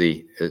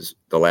University is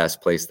the last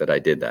place that I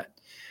did that.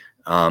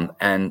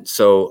 And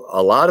so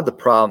a lot of the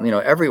problem,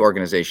 every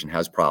organization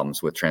has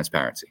problems with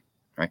transparency,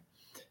 right?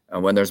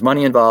 When there's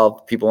money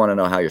involved, people want to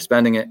know how you're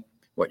spending it,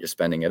 what you're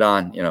spending it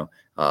on,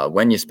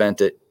 when you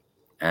spent it.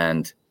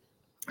 And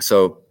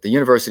so the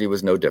university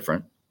was no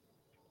different.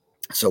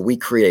 So we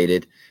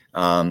created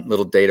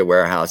little data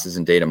warehouses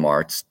and data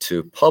marts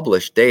to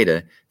publish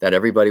data that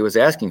everybody was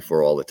asking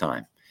for all the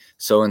time.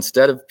 So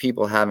instead of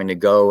people having to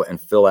go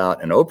and fill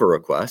out an OPA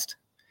request,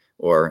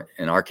 or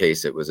in our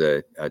case, it was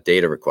a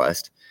data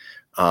request,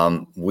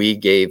 we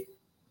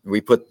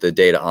put the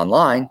data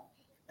online,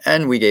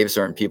 and we gave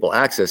certain people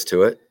access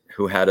to it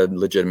who had a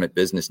legitimate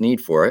business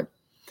need for it.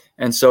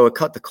 And so it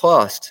cut the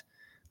cost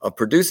of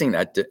producing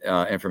that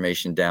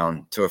information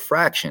down to a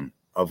fraction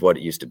of what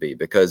it used to be,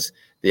 because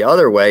the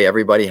other way,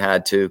 everybody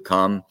had to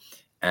come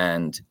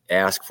and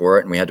ask for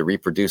it, and we had to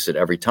reproduce it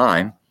every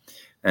time.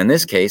 In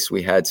this case,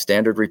 we had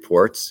standard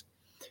reports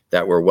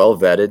that were well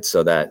vetted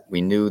so that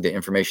we knew the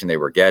information they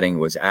were getting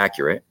was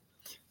accurate,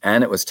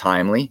 and it was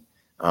timely.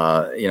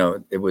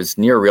 It was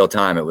near real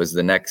time. It was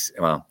it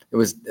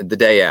was the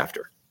day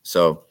after.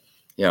 So,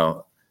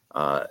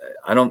 I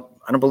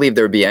don't believe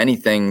there would be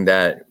anything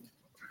that,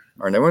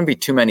 or there wouldn't be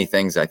too many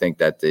things. I think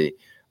that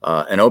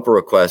an Oprah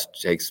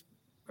request takes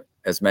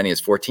as many as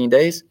 14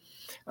 days.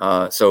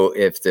 So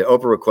if the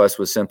Oprah request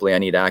was simply, I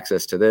need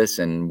access to this,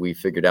 and we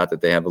figured out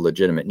that they have a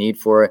legitimate need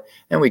for it,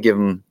 and we give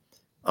them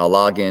a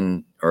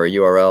login or a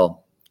URL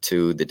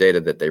to the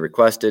data that they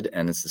requested,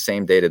 and it's the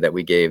same data that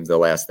we gave the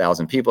last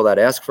 1,000 people that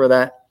asked for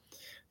that,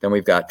 then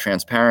we've got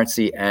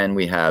transparency, and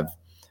we have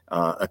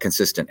a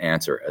consistent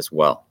answer as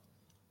well.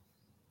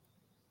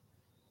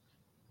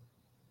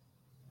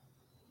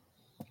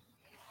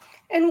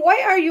 And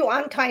why are you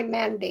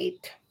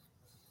anti-mandate?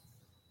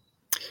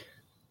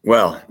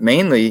 Well,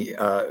 mainly,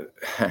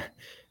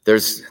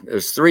 there's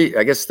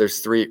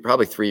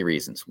probably three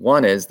reasons.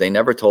 One is they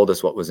never told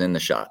us what was in the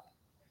shot.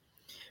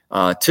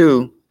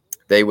 Two,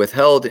 they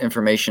withheld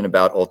information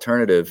about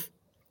alternative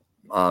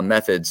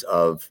methods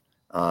of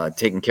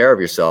taking care of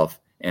yourself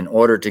in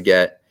order to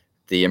get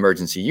the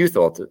emergency use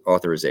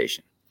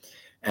authorization.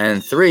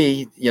 And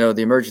three,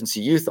 the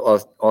emergency use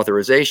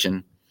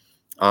authorization,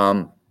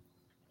 it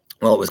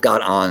was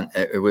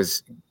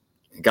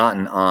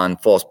gotten on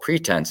false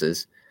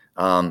pretenses.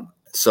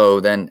 So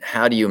then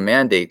how do you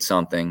mandate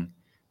something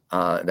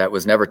that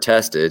was never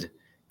tested?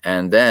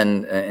 And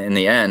then in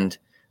the end,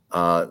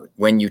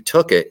 when you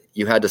took it,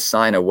 you had to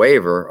sign a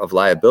waiver of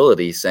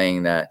liability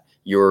saying that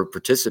you were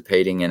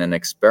participating in an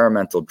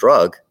experimental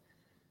drug.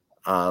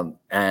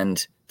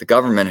 And the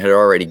government had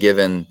already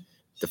given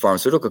the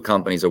pharmaceutical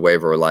companies a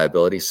waiver of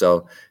liability.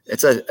 So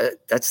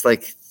that's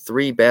like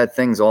three bad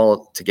things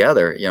all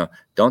together.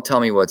 Don't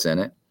tell me what's in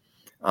it.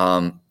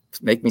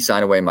 Make me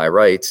sign away my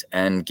rights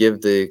and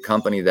give the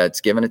company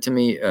that's given it to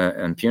me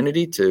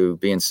impunity to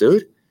being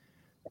sued.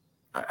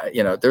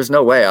 There's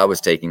no way I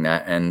was taking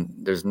that, and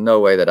there's no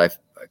way that I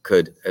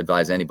could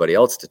advise anybody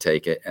else to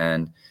take it.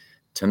 And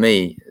to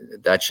me,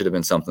 that should have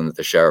been something that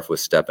the sheriff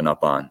was stepping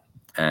up on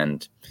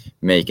and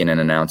making an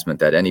announcement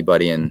that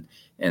anybody in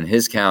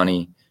his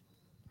county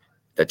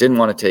that didn't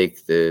want to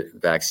take the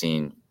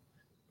vaccine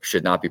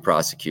should not be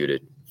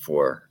prosecuted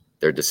for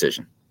their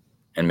decision,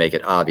 and make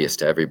it obvious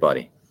to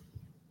everybody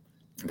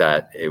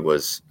that it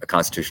was a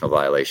constitutional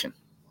violation.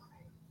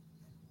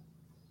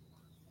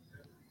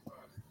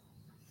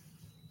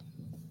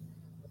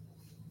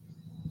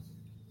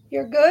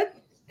 You're good?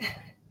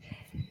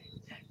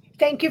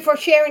 Thank you for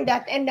sharing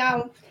that. And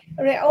now,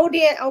 the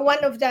audience,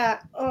 one of the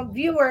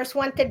viewers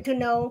wanted to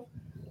know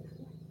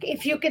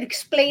if you could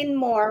explain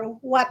more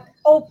what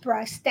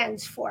Oprah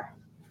stands for.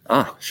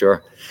 Oh,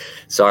 sure.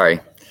 Sorry.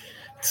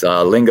 It's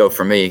lingo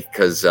for me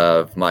because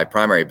of my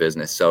primary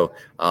business. So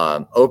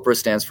Oprah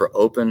stands for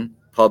Open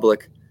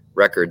Public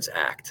Records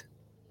Act.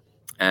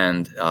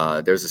 And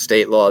there's a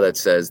state law that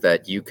says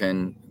that you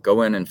can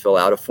go in and fill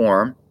out a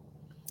form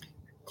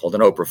called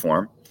an Oprah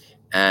form,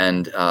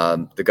 and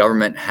the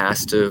government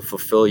has to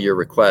fulfill your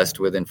request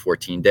within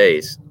 14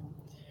 days.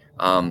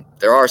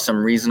 There are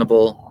some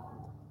reasonable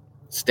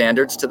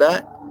standards to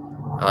that.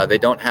 They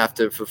don't have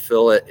to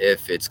fulfill it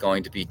if it's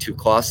going to be too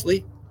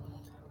costly.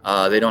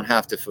 They don't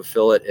have to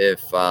fulfill it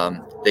if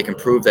they can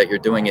prove that you're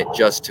doing it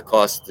just to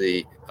cost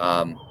a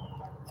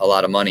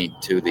lot of money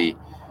to the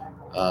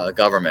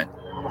government,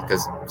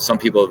 because some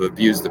people have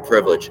abused the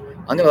privilege.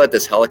 I'm going to let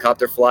this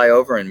helicopter fly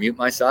over and mute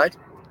my side.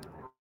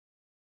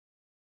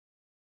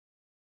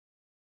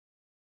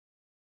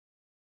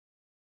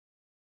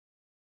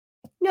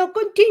 No,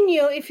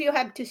 continue if you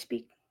have to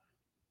speak.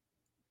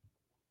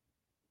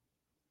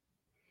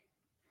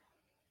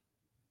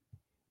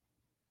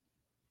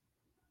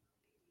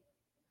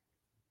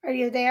 Are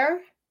you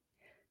there?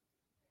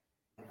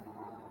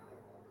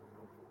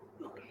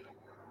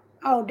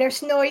 Oh,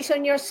 there's noise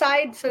on your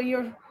side, so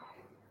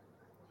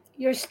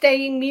you're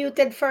staying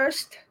muted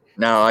first.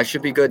 No, I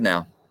should be good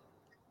now.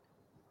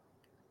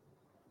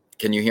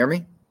 Can you hear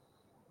me?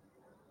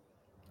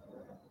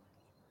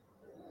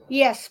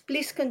 Yes,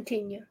 please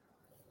continue.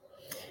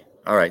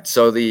 All right.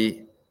 So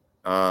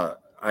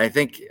I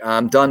think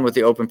I'm done with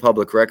the Open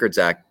Public Records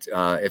Act.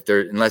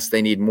 Unless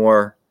they need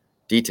more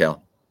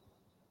detail.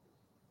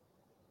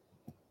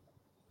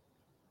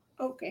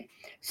 Okay.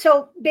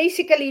 So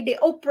basically, the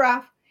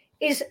Oprah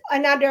is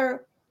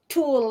another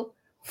tool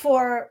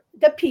for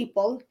the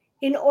people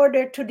in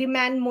order to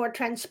demand more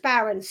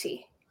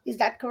transparency. Is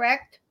that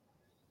correct?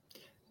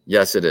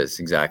 Yes, it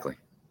is. Exactly.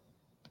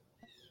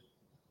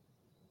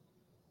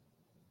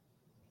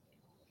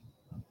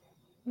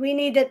 We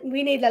need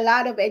a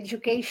lot of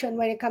education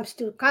when it comes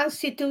to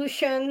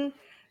Constitution,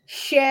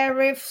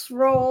 sheriff's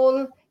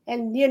role,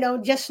 and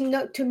just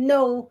to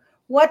know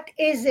what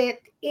is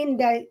it in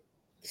the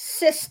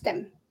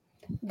system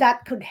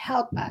that could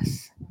help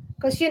us.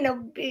 Because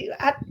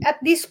at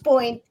this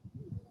point,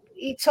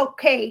 it's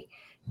okay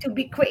to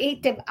be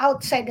creative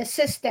outside the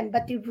system,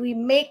 but if we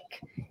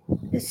make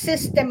the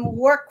system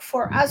work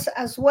for us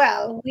as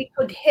well, we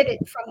could hit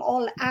it from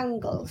all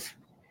angles.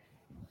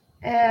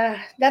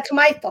 That's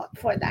my thought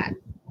for that.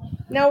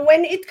 Now,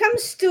 when it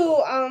comes to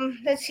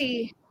let's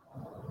see,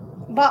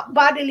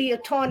 bodily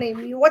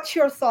autonomy, what's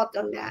your thought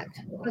on that?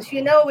 Because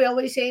we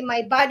always say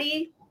my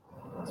body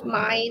is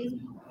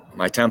mine,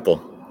 My temple.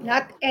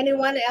 not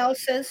anyone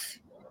else's.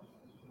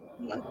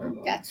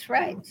 That's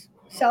right.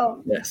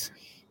 So Yes.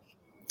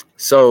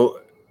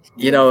 So,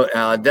 you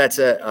that's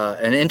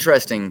an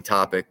interesting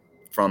topic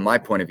from my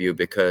point of view,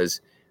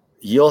 because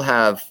you'll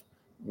have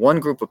one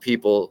group of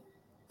people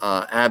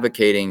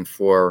advocating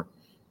for,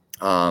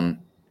 um,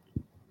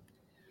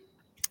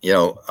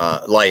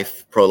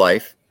 life,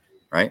 pro-life,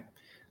 right?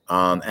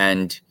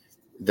 And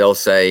they'll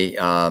say,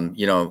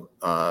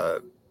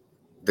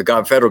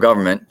 the federal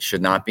government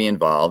should not be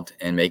involved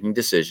in making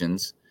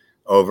decisions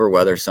over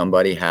whether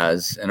somebody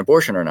has an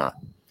abortion or not.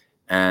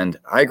 And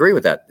I agree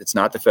with that. It's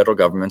not the federal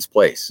government's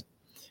place.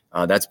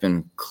 That's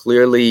been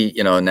clearly,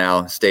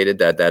 now stated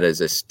that that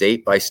is a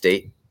state by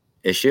state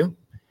issue,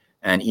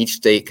 and each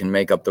state can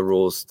make up the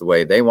rules the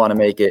way they want to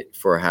make it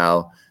for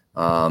how,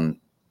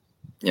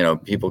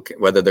 people,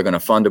 whether they're going to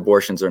fund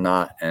abortions or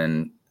not,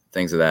 and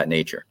things of that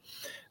nature.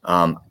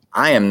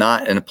 I am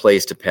not in a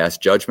place to pass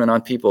judgment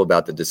on people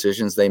about the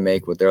decisions they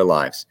make with their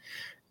lives.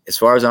 As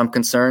far as I'm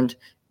concerned,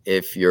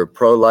 if you're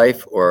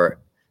pro-life or,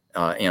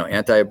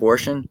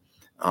 anti-abortion,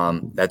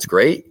 that's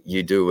great.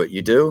 You do what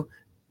you do.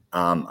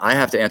 I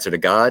have to answer to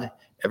God.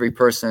 Every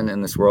person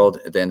in this world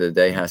at the end of the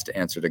day has to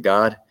answer to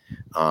God.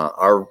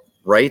 Our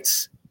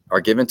rights are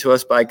given to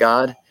us by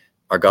God.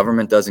 Our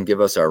government doesn't give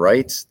us our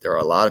rights. There are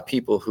a lot of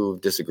people who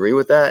disagree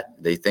with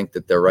that. They think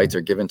that their rights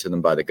are given to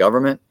them by the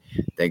government.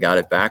 They got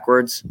it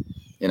backwards.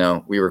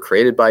 We were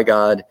created by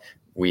God.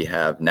 We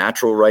have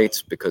natural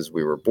rights because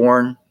we were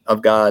born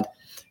of God.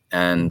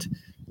 And,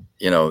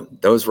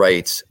 those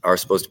rights are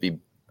supposed to be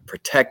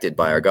protected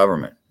by our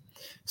government.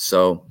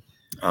 So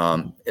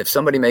if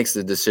somebody makes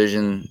the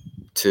decision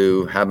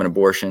to have an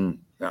abortion,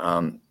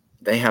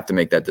 they have to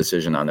make that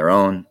decision on their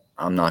own.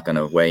 I'm not going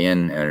to weigh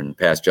in and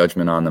pass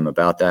judgment on them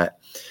about that.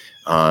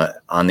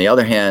 On the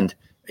other hand,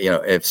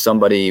 if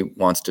somebody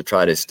wants to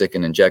try to stick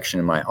an injection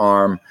in my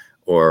arm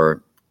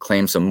or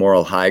claim some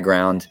moral high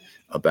ground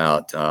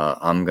about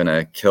I'm going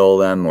to kill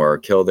them or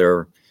kill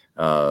their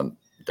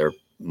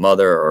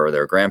mother or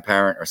their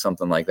grandparent or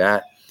something like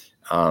that,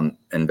 and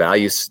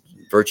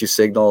virtue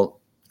signal,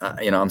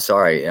 I'm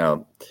sorry.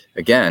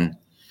 Again,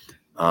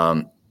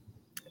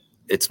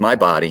 it's my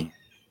body,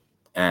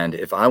 and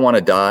if I want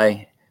to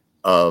die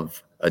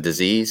of a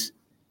disease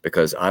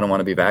because I don't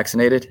want to be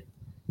vaccinated,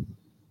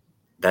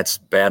 that's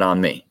bad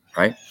on me,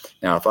 right?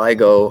 Now, if I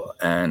go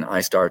and I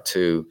start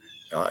to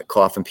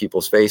cough in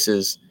people's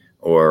faces,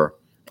 or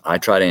I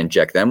try to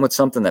inject them with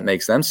something that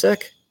makes them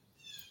sick,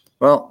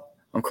 well,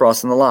 I'm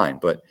crossing the line.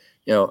 But,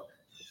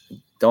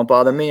 don't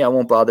bother me, I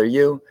won't bother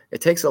you.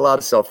 It takes a lot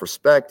of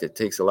self-respect. It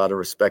takes a lot of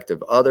respect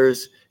of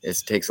others.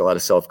 It takes a lot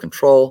of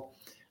self-control.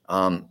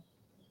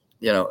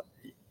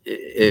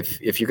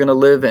 If you're going to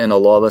live in a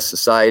lawless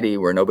society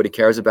where nobody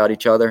cares about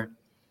each other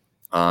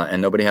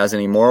and nobody has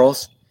any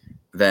morals,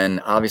 then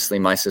obviously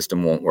my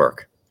system won't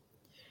work.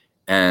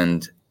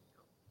 And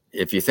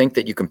if you think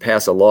that you can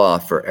pass a law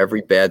for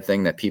every bad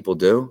thing that people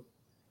do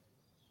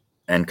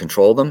and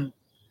control them,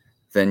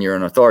 then you're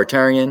an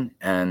authoritarian,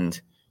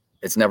 and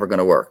it's never going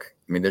to work.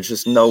 I mean, there's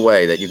just no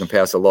way that you can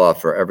pass a law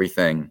for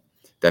everything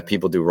that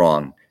people do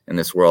wrong in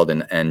this world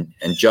and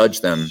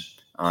judge them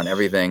on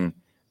everything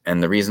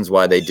and the reasons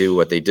why they do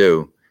what they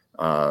do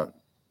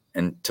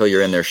until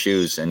you're in their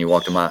shoes and you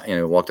walked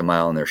a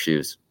mile in their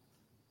shoes.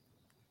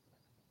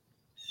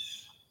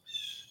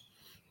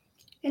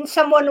 And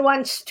someone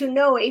wants to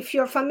know if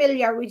you're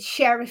familiar with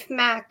Sheriff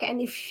Mack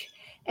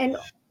and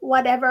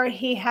whatever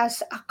he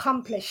has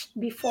accomplished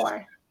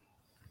before.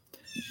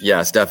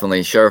 Yes,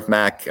 definitely. Sheriff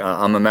Mack,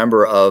 I'm a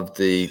member of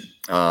the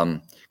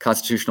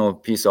Constitutional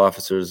Peace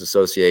Officers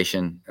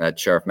Association that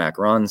Sheriff Mack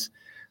runs.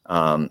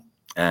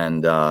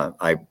 And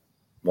I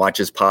watch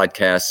his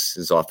podcasts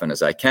as often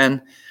as I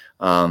can.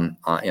 I'm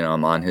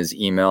on his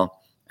email,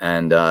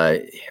 and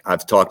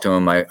I've talked to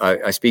him.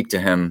 I speak to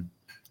him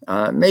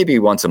maybe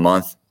once a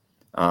month.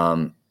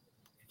 I've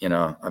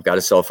got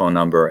his cell phone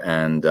number,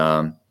 and,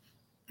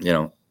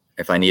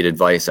 if I need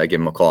advice, I give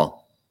him a call.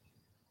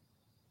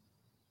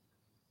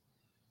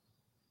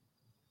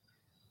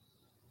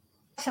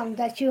 Some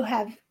that you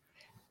have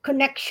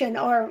connection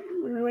or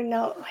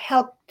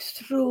help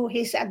through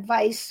his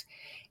advice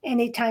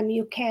anytime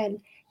you can.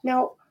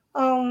 Now,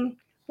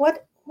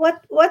 what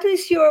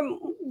is your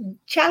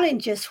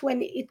challenges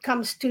when it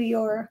comes to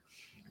your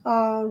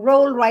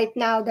role right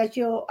now that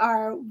you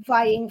are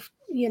vying,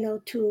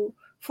 to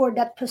for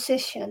that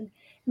position?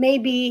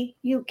 Maybe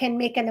you can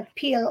make an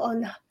appeal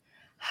on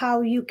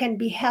how you can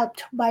be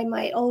helped by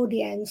my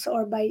audience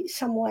or by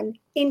someone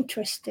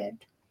interested.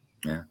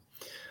 Yeah.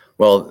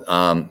 Well,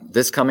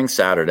 this coming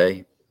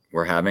Saturday,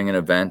 we're having an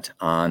event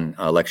on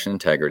election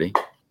integrity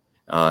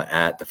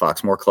at the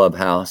Foxmore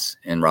Clubhouse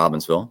in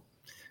Robbinsville.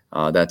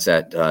 That's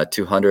at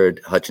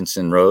 200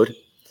 Hutchinson Road.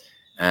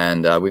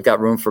 And we've got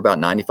room for about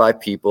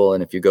 95 people.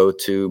 And if you go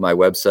to my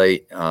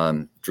website,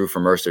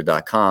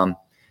 Drew4Mercer.com,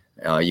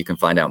 you can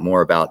find out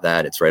more about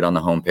that. It's right on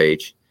the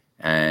homepage.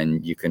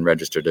 And you can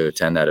register to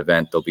attend that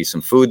event. There'll be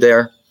some food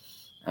there.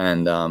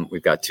 And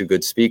we've got two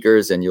good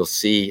speakers. And you'll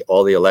see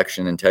all the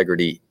election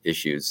integrity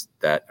issues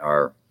that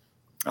are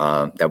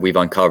that we've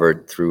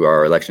uncovered through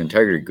our election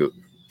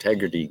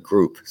integrity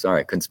group. Sorry,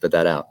 I couldn't spit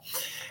that out.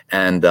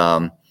 And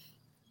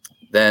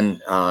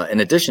then in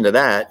addition to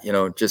that,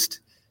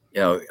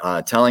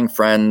 telling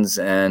friends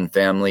and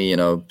family,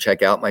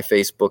 check out my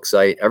Facebook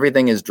site.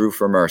 Everything is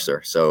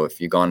Drew4Mercer. So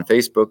if you go on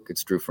Facebook,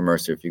 it's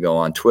Drew4Mercer. If you go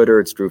on Twitter,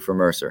 it's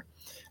Drew4Mercer.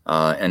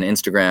 And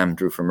Instagram,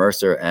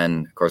 Drew4Mercer.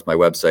 And of course, my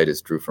website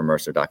is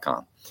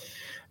Drew4Mercer.com.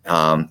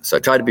 So I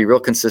try to be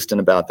real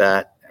consistent about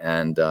that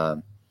and,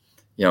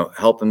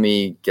 helping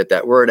me get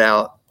that word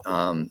out,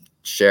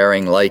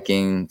 sharing,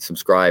 liking,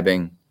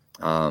 subscribing,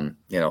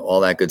 all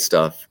that good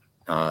stuff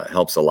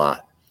helps a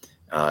lot.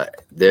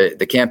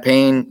 The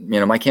campaign,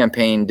 my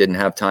campaign didn't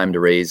have time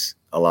to raise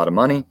a lot of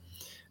money.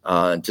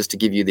 Just to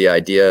give you the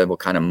idea of what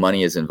kind of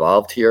money is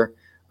involved here,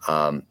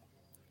 the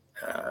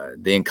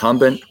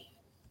incumbent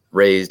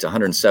raised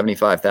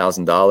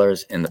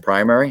 $175,000 in the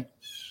primary,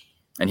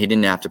 and he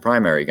didn't have to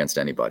primary against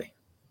anybody.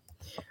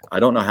 I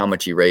don't know how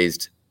much he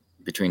raised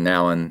between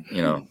now and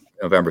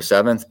November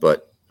 7th,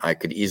 but I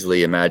could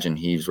easily imagine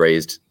he's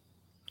raised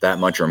that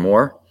much or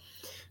more.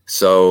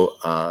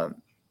 So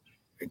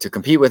to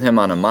compete with him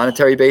on a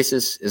monetary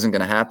basis isn't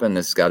going to happen.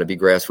 This has got to be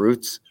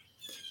grassroots.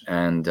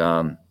 And,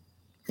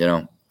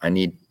 I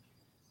need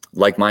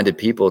like-minded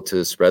people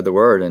to spread the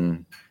word.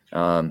 And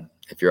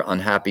if you're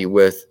unhappy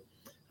with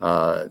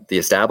the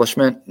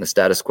establishment and the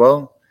status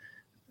quo,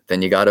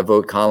 then you got to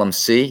vote column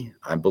C.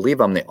 I believe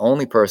I'm the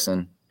only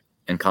person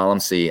in column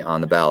C on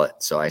the ballot.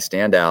 So I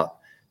stand out.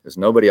 There's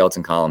nobody else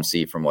in column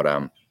C from what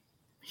I'm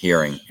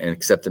hearing. And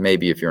except that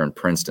maybe if you're in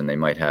Princeton, they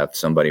might have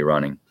somebody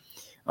running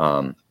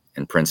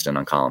in Princeton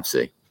on column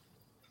C.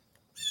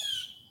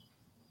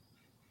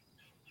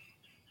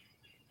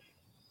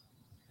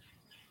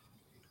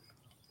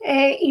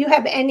 You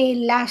have any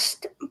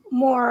last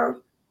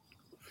more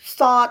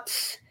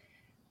thoughts,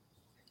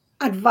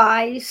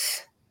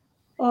 advice,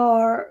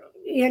 or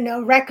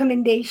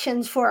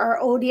recommendations for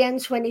our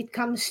audience when it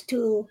comes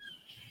to,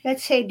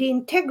 let's say, the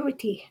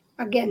integrity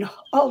again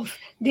of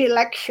the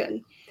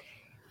election?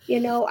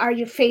 Are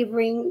you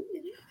favoring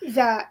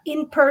the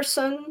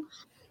in-person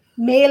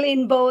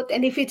mail-in vote?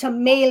 And if it's a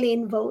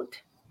mail-in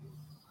vote,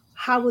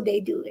 how would they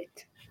do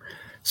it?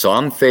 So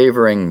I'm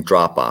favoring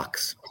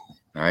Dropbox.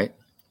 All right.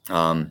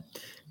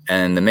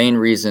 And the main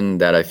reason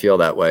that I feel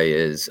that way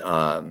is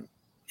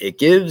it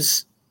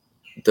gives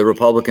the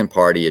Republican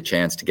Party a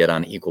chance to get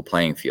on equal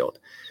playing field.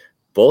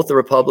 Both the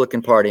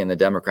Republican Party and the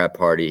Democrat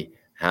Party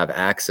have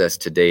access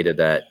to data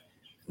that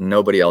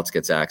nobody else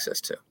gets access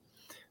to.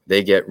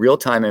 They get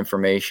real-time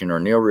information or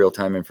near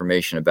real-time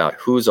information about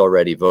who's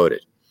already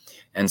voted.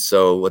 And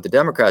so what the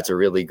Democrats are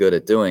really good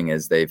at doing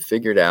is they've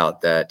figured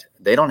out that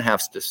they don't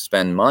have to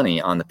spend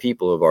money on the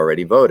people who have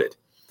already voted.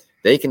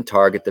 They can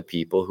target the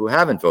people who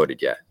haven't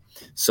voted yet.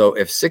 So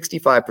if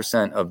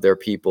 65% of their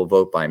people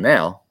vote by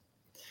mail,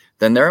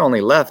 then they're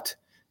only left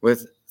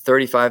with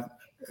 35%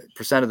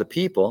 of the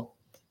people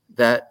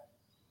that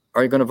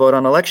are going to vote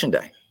on election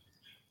day,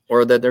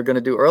 or that they're going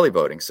to do early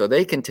voting. So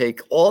they can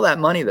take all that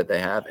money that they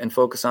have and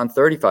focus on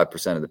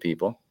 35% of the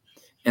people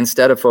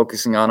instead of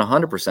focusing on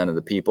 100% of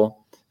the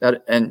people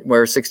and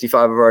where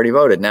 65 have already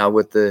voted. Now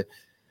with the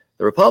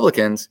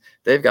Republicans,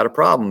 they've got a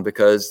problem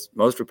because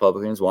most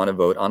Republicans want to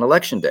vote on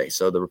election day.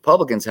 So the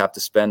Republicans have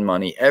to spend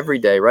money every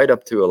day right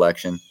up to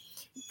election,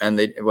 and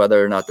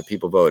whether or not the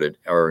people voted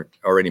or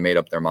already made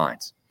up their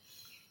minds.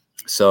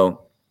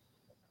 So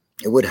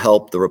it would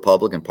help the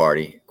Republican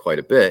Party quite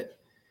a bit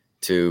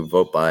to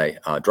vote by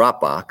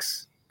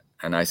Dropbox.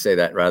 And I say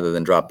that rather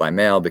than drop by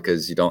mail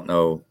because you don't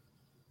know,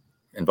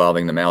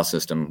 involving the mail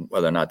system,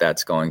 whether or not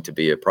that's going to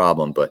be a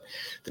problem. But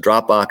the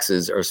drop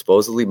boxes are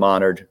supposedly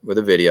monitored with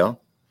a video.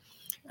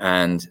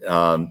 And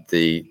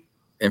the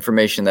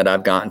information that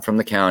I've gotten from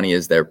the county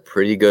is they're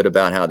pretty good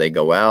about how they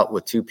go out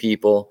with two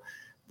people.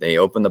 They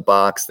open the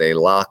box, they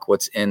lock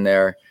what's in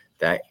there,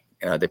 that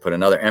they put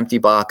another empty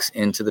box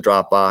into the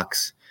drop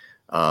box.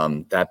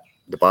 That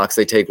the box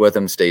they take with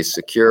them stays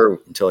secure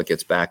until it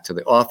gets back to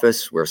the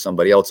office, where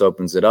somebody else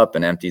opens it up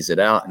and empties it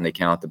out, and they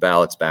count the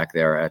ballots back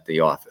there at the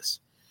office.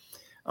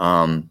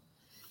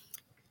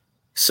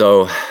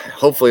 So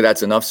hopefully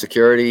that's enough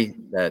security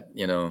that,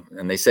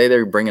 and they say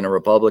they're bringing a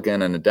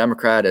Republican and a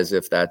Democrat as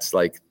if that's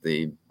like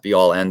the be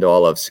all end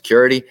all of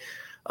security.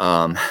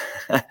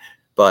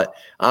 But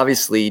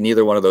obviously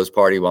neither one of those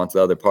parties wants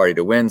the other party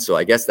to win. So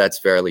I guess that's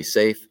fairly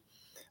safe.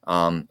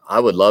 I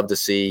would love to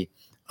see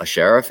a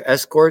sheriff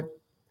escort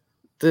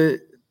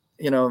the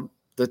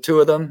the two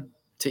of them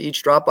to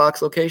each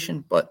Dropbox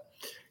location, but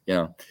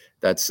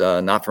that's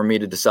not for me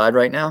to decide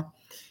right now.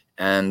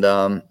 And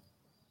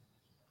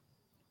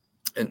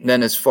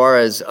then as far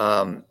as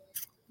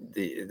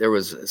there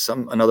was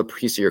another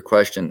piece of your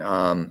question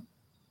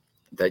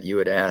that you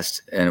had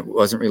asked, and it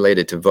wasn't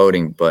related to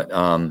voting, but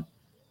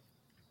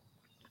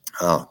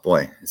oh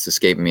boy, it's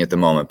escaping me at the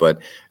moment.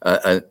 But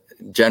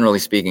generally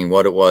speaking,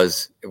 what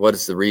is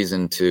the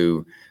reason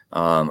to,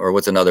 or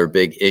what's another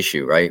big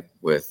issue, right,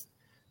 with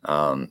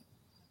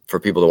for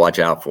people to watch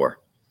out for?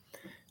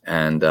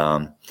 And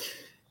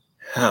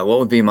what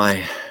would be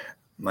my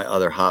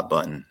other hot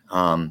button?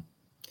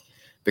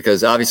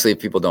 Because obviously, if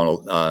people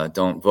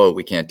don't vote,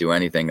 we can't do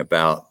anything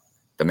about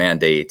the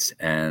mandates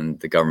and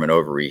the government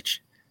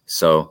overreach.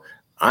 So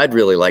I'd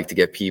really like to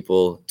get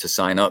people to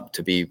sign up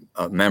to be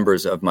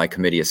members of my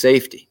committee of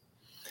safety.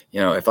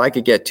 If I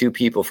could get 2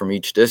 people from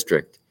each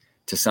district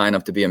to sign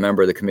up to be a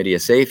member of the committee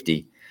of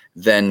safety,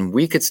 then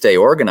we could stay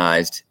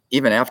organized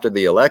even after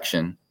the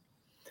election.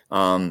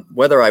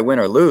 Whether I win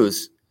or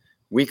lose,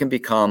 we can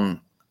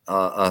become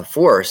a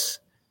force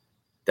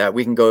that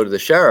we can go to the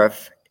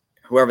sheriff,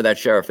 whoever that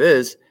sheriff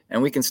is,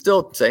 and we can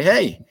still say,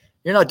 hey,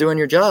 you're not doing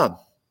your job.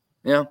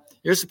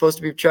 You're supposed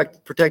to be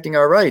protecting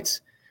our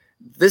rights.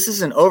 This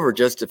isn't over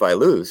just if I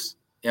lose.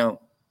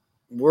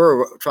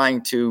 We're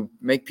trying to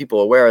make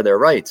people aware of their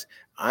rights.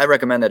 I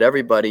recommend that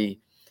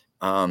everybody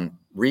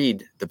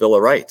read the Bill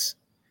of Rights.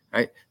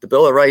 Right? The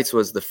Bill of Rights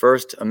was the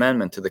first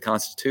amendment to the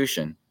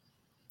Constitution.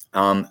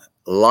 A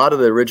lot of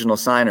the original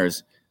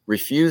signers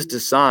refused to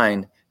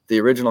sign the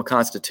original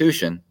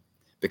Constitution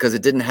because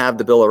it didn't have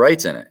the Bill of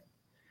Rights in it.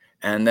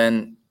 And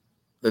then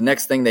the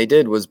next thing they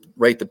did was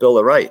write the Bill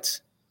of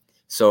Rights.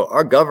 So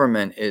our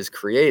government is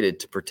created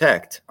to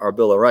protect our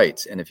Bill of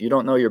Rights. And if you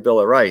don't know your Bill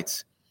of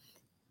Rights,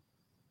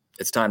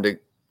 it's time to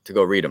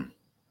go read them.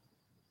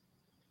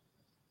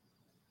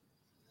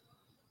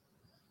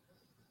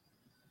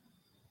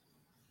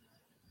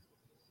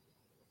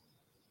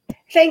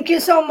 Thank you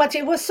so much.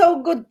 It was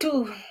so good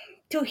to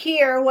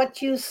hear what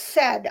you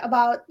said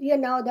about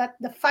that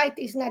the fight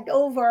is not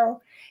over,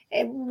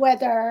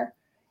 whether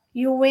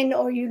you win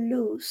or you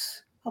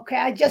lose. Okay,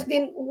 I just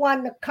didn't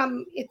want to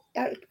come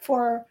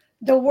for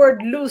the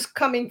word lose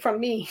coming from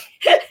me,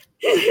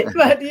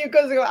 but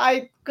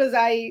because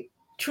I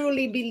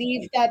truly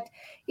believe that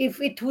if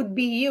it would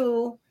be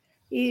you,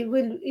 it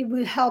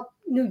will help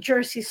New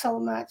Jersey so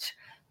much.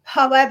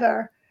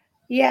 However,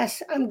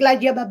 yes, I'm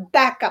glad you have a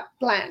backup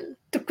plan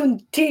to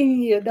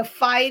continue the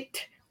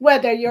fight,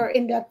 whether you're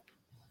in the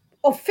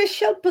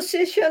official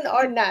position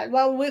or not.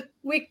 Well,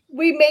 we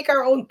make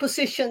our own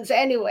positions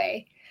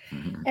anyway.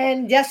 Mm-hmm.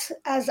 And just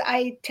as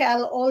I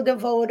tell all the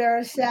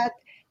voters that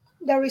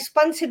the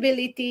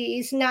responsibility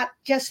is not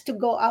just to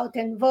go out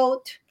and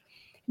vote,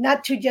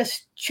 not to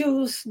just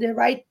choose the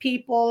right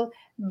people,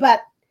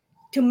 but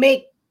to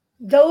make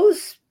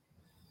those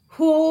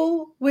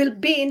who will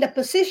be in the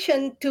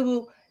position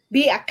to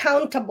be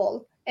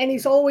accountable. And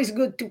it's always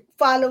good to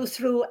follow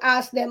through,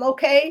 ask them,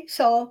 okay,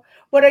 so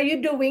what are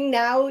you doing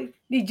now?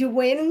 Did you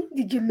win?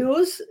 Did you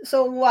lose?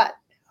 So what?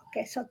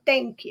 Okay, so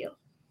thank you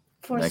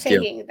for Thank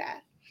you. saying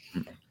that.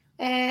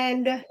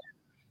 And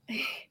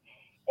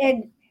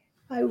and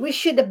I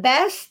wish you the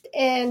best,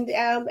 and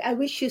I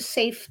wish you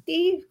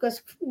safety,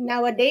 because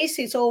nowadays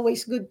it's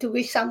always good to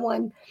wish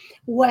someone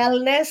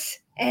wellness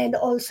and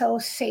also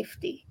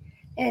safety.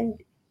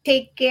 And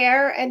take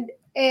care, and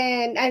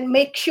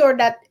make sure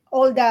that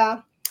all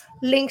the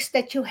links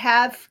that you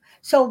have.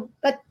 So,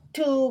 but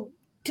to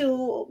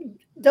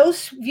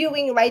those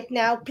viewing right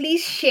now,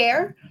 please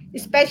share,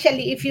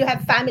 especially if you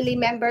have family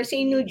members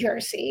in New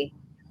Jersey,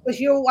 because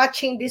you're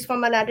watching this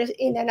from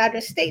another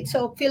state.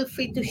 So feel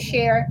free to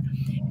share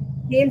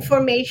the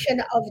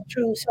information of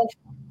Drew. So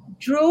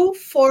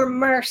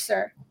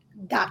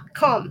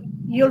Drew4Mercer.com.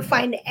 You'll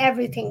find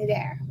everything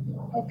there.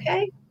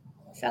 Okay?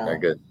 Very So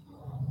good.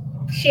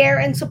 share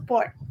and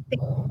support. Take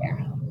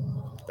care.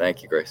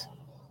 Thank you, Grace.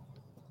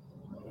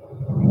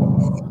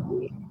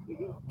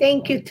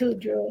 Thank you too,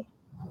 Drew.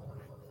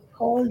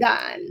 Hold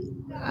on.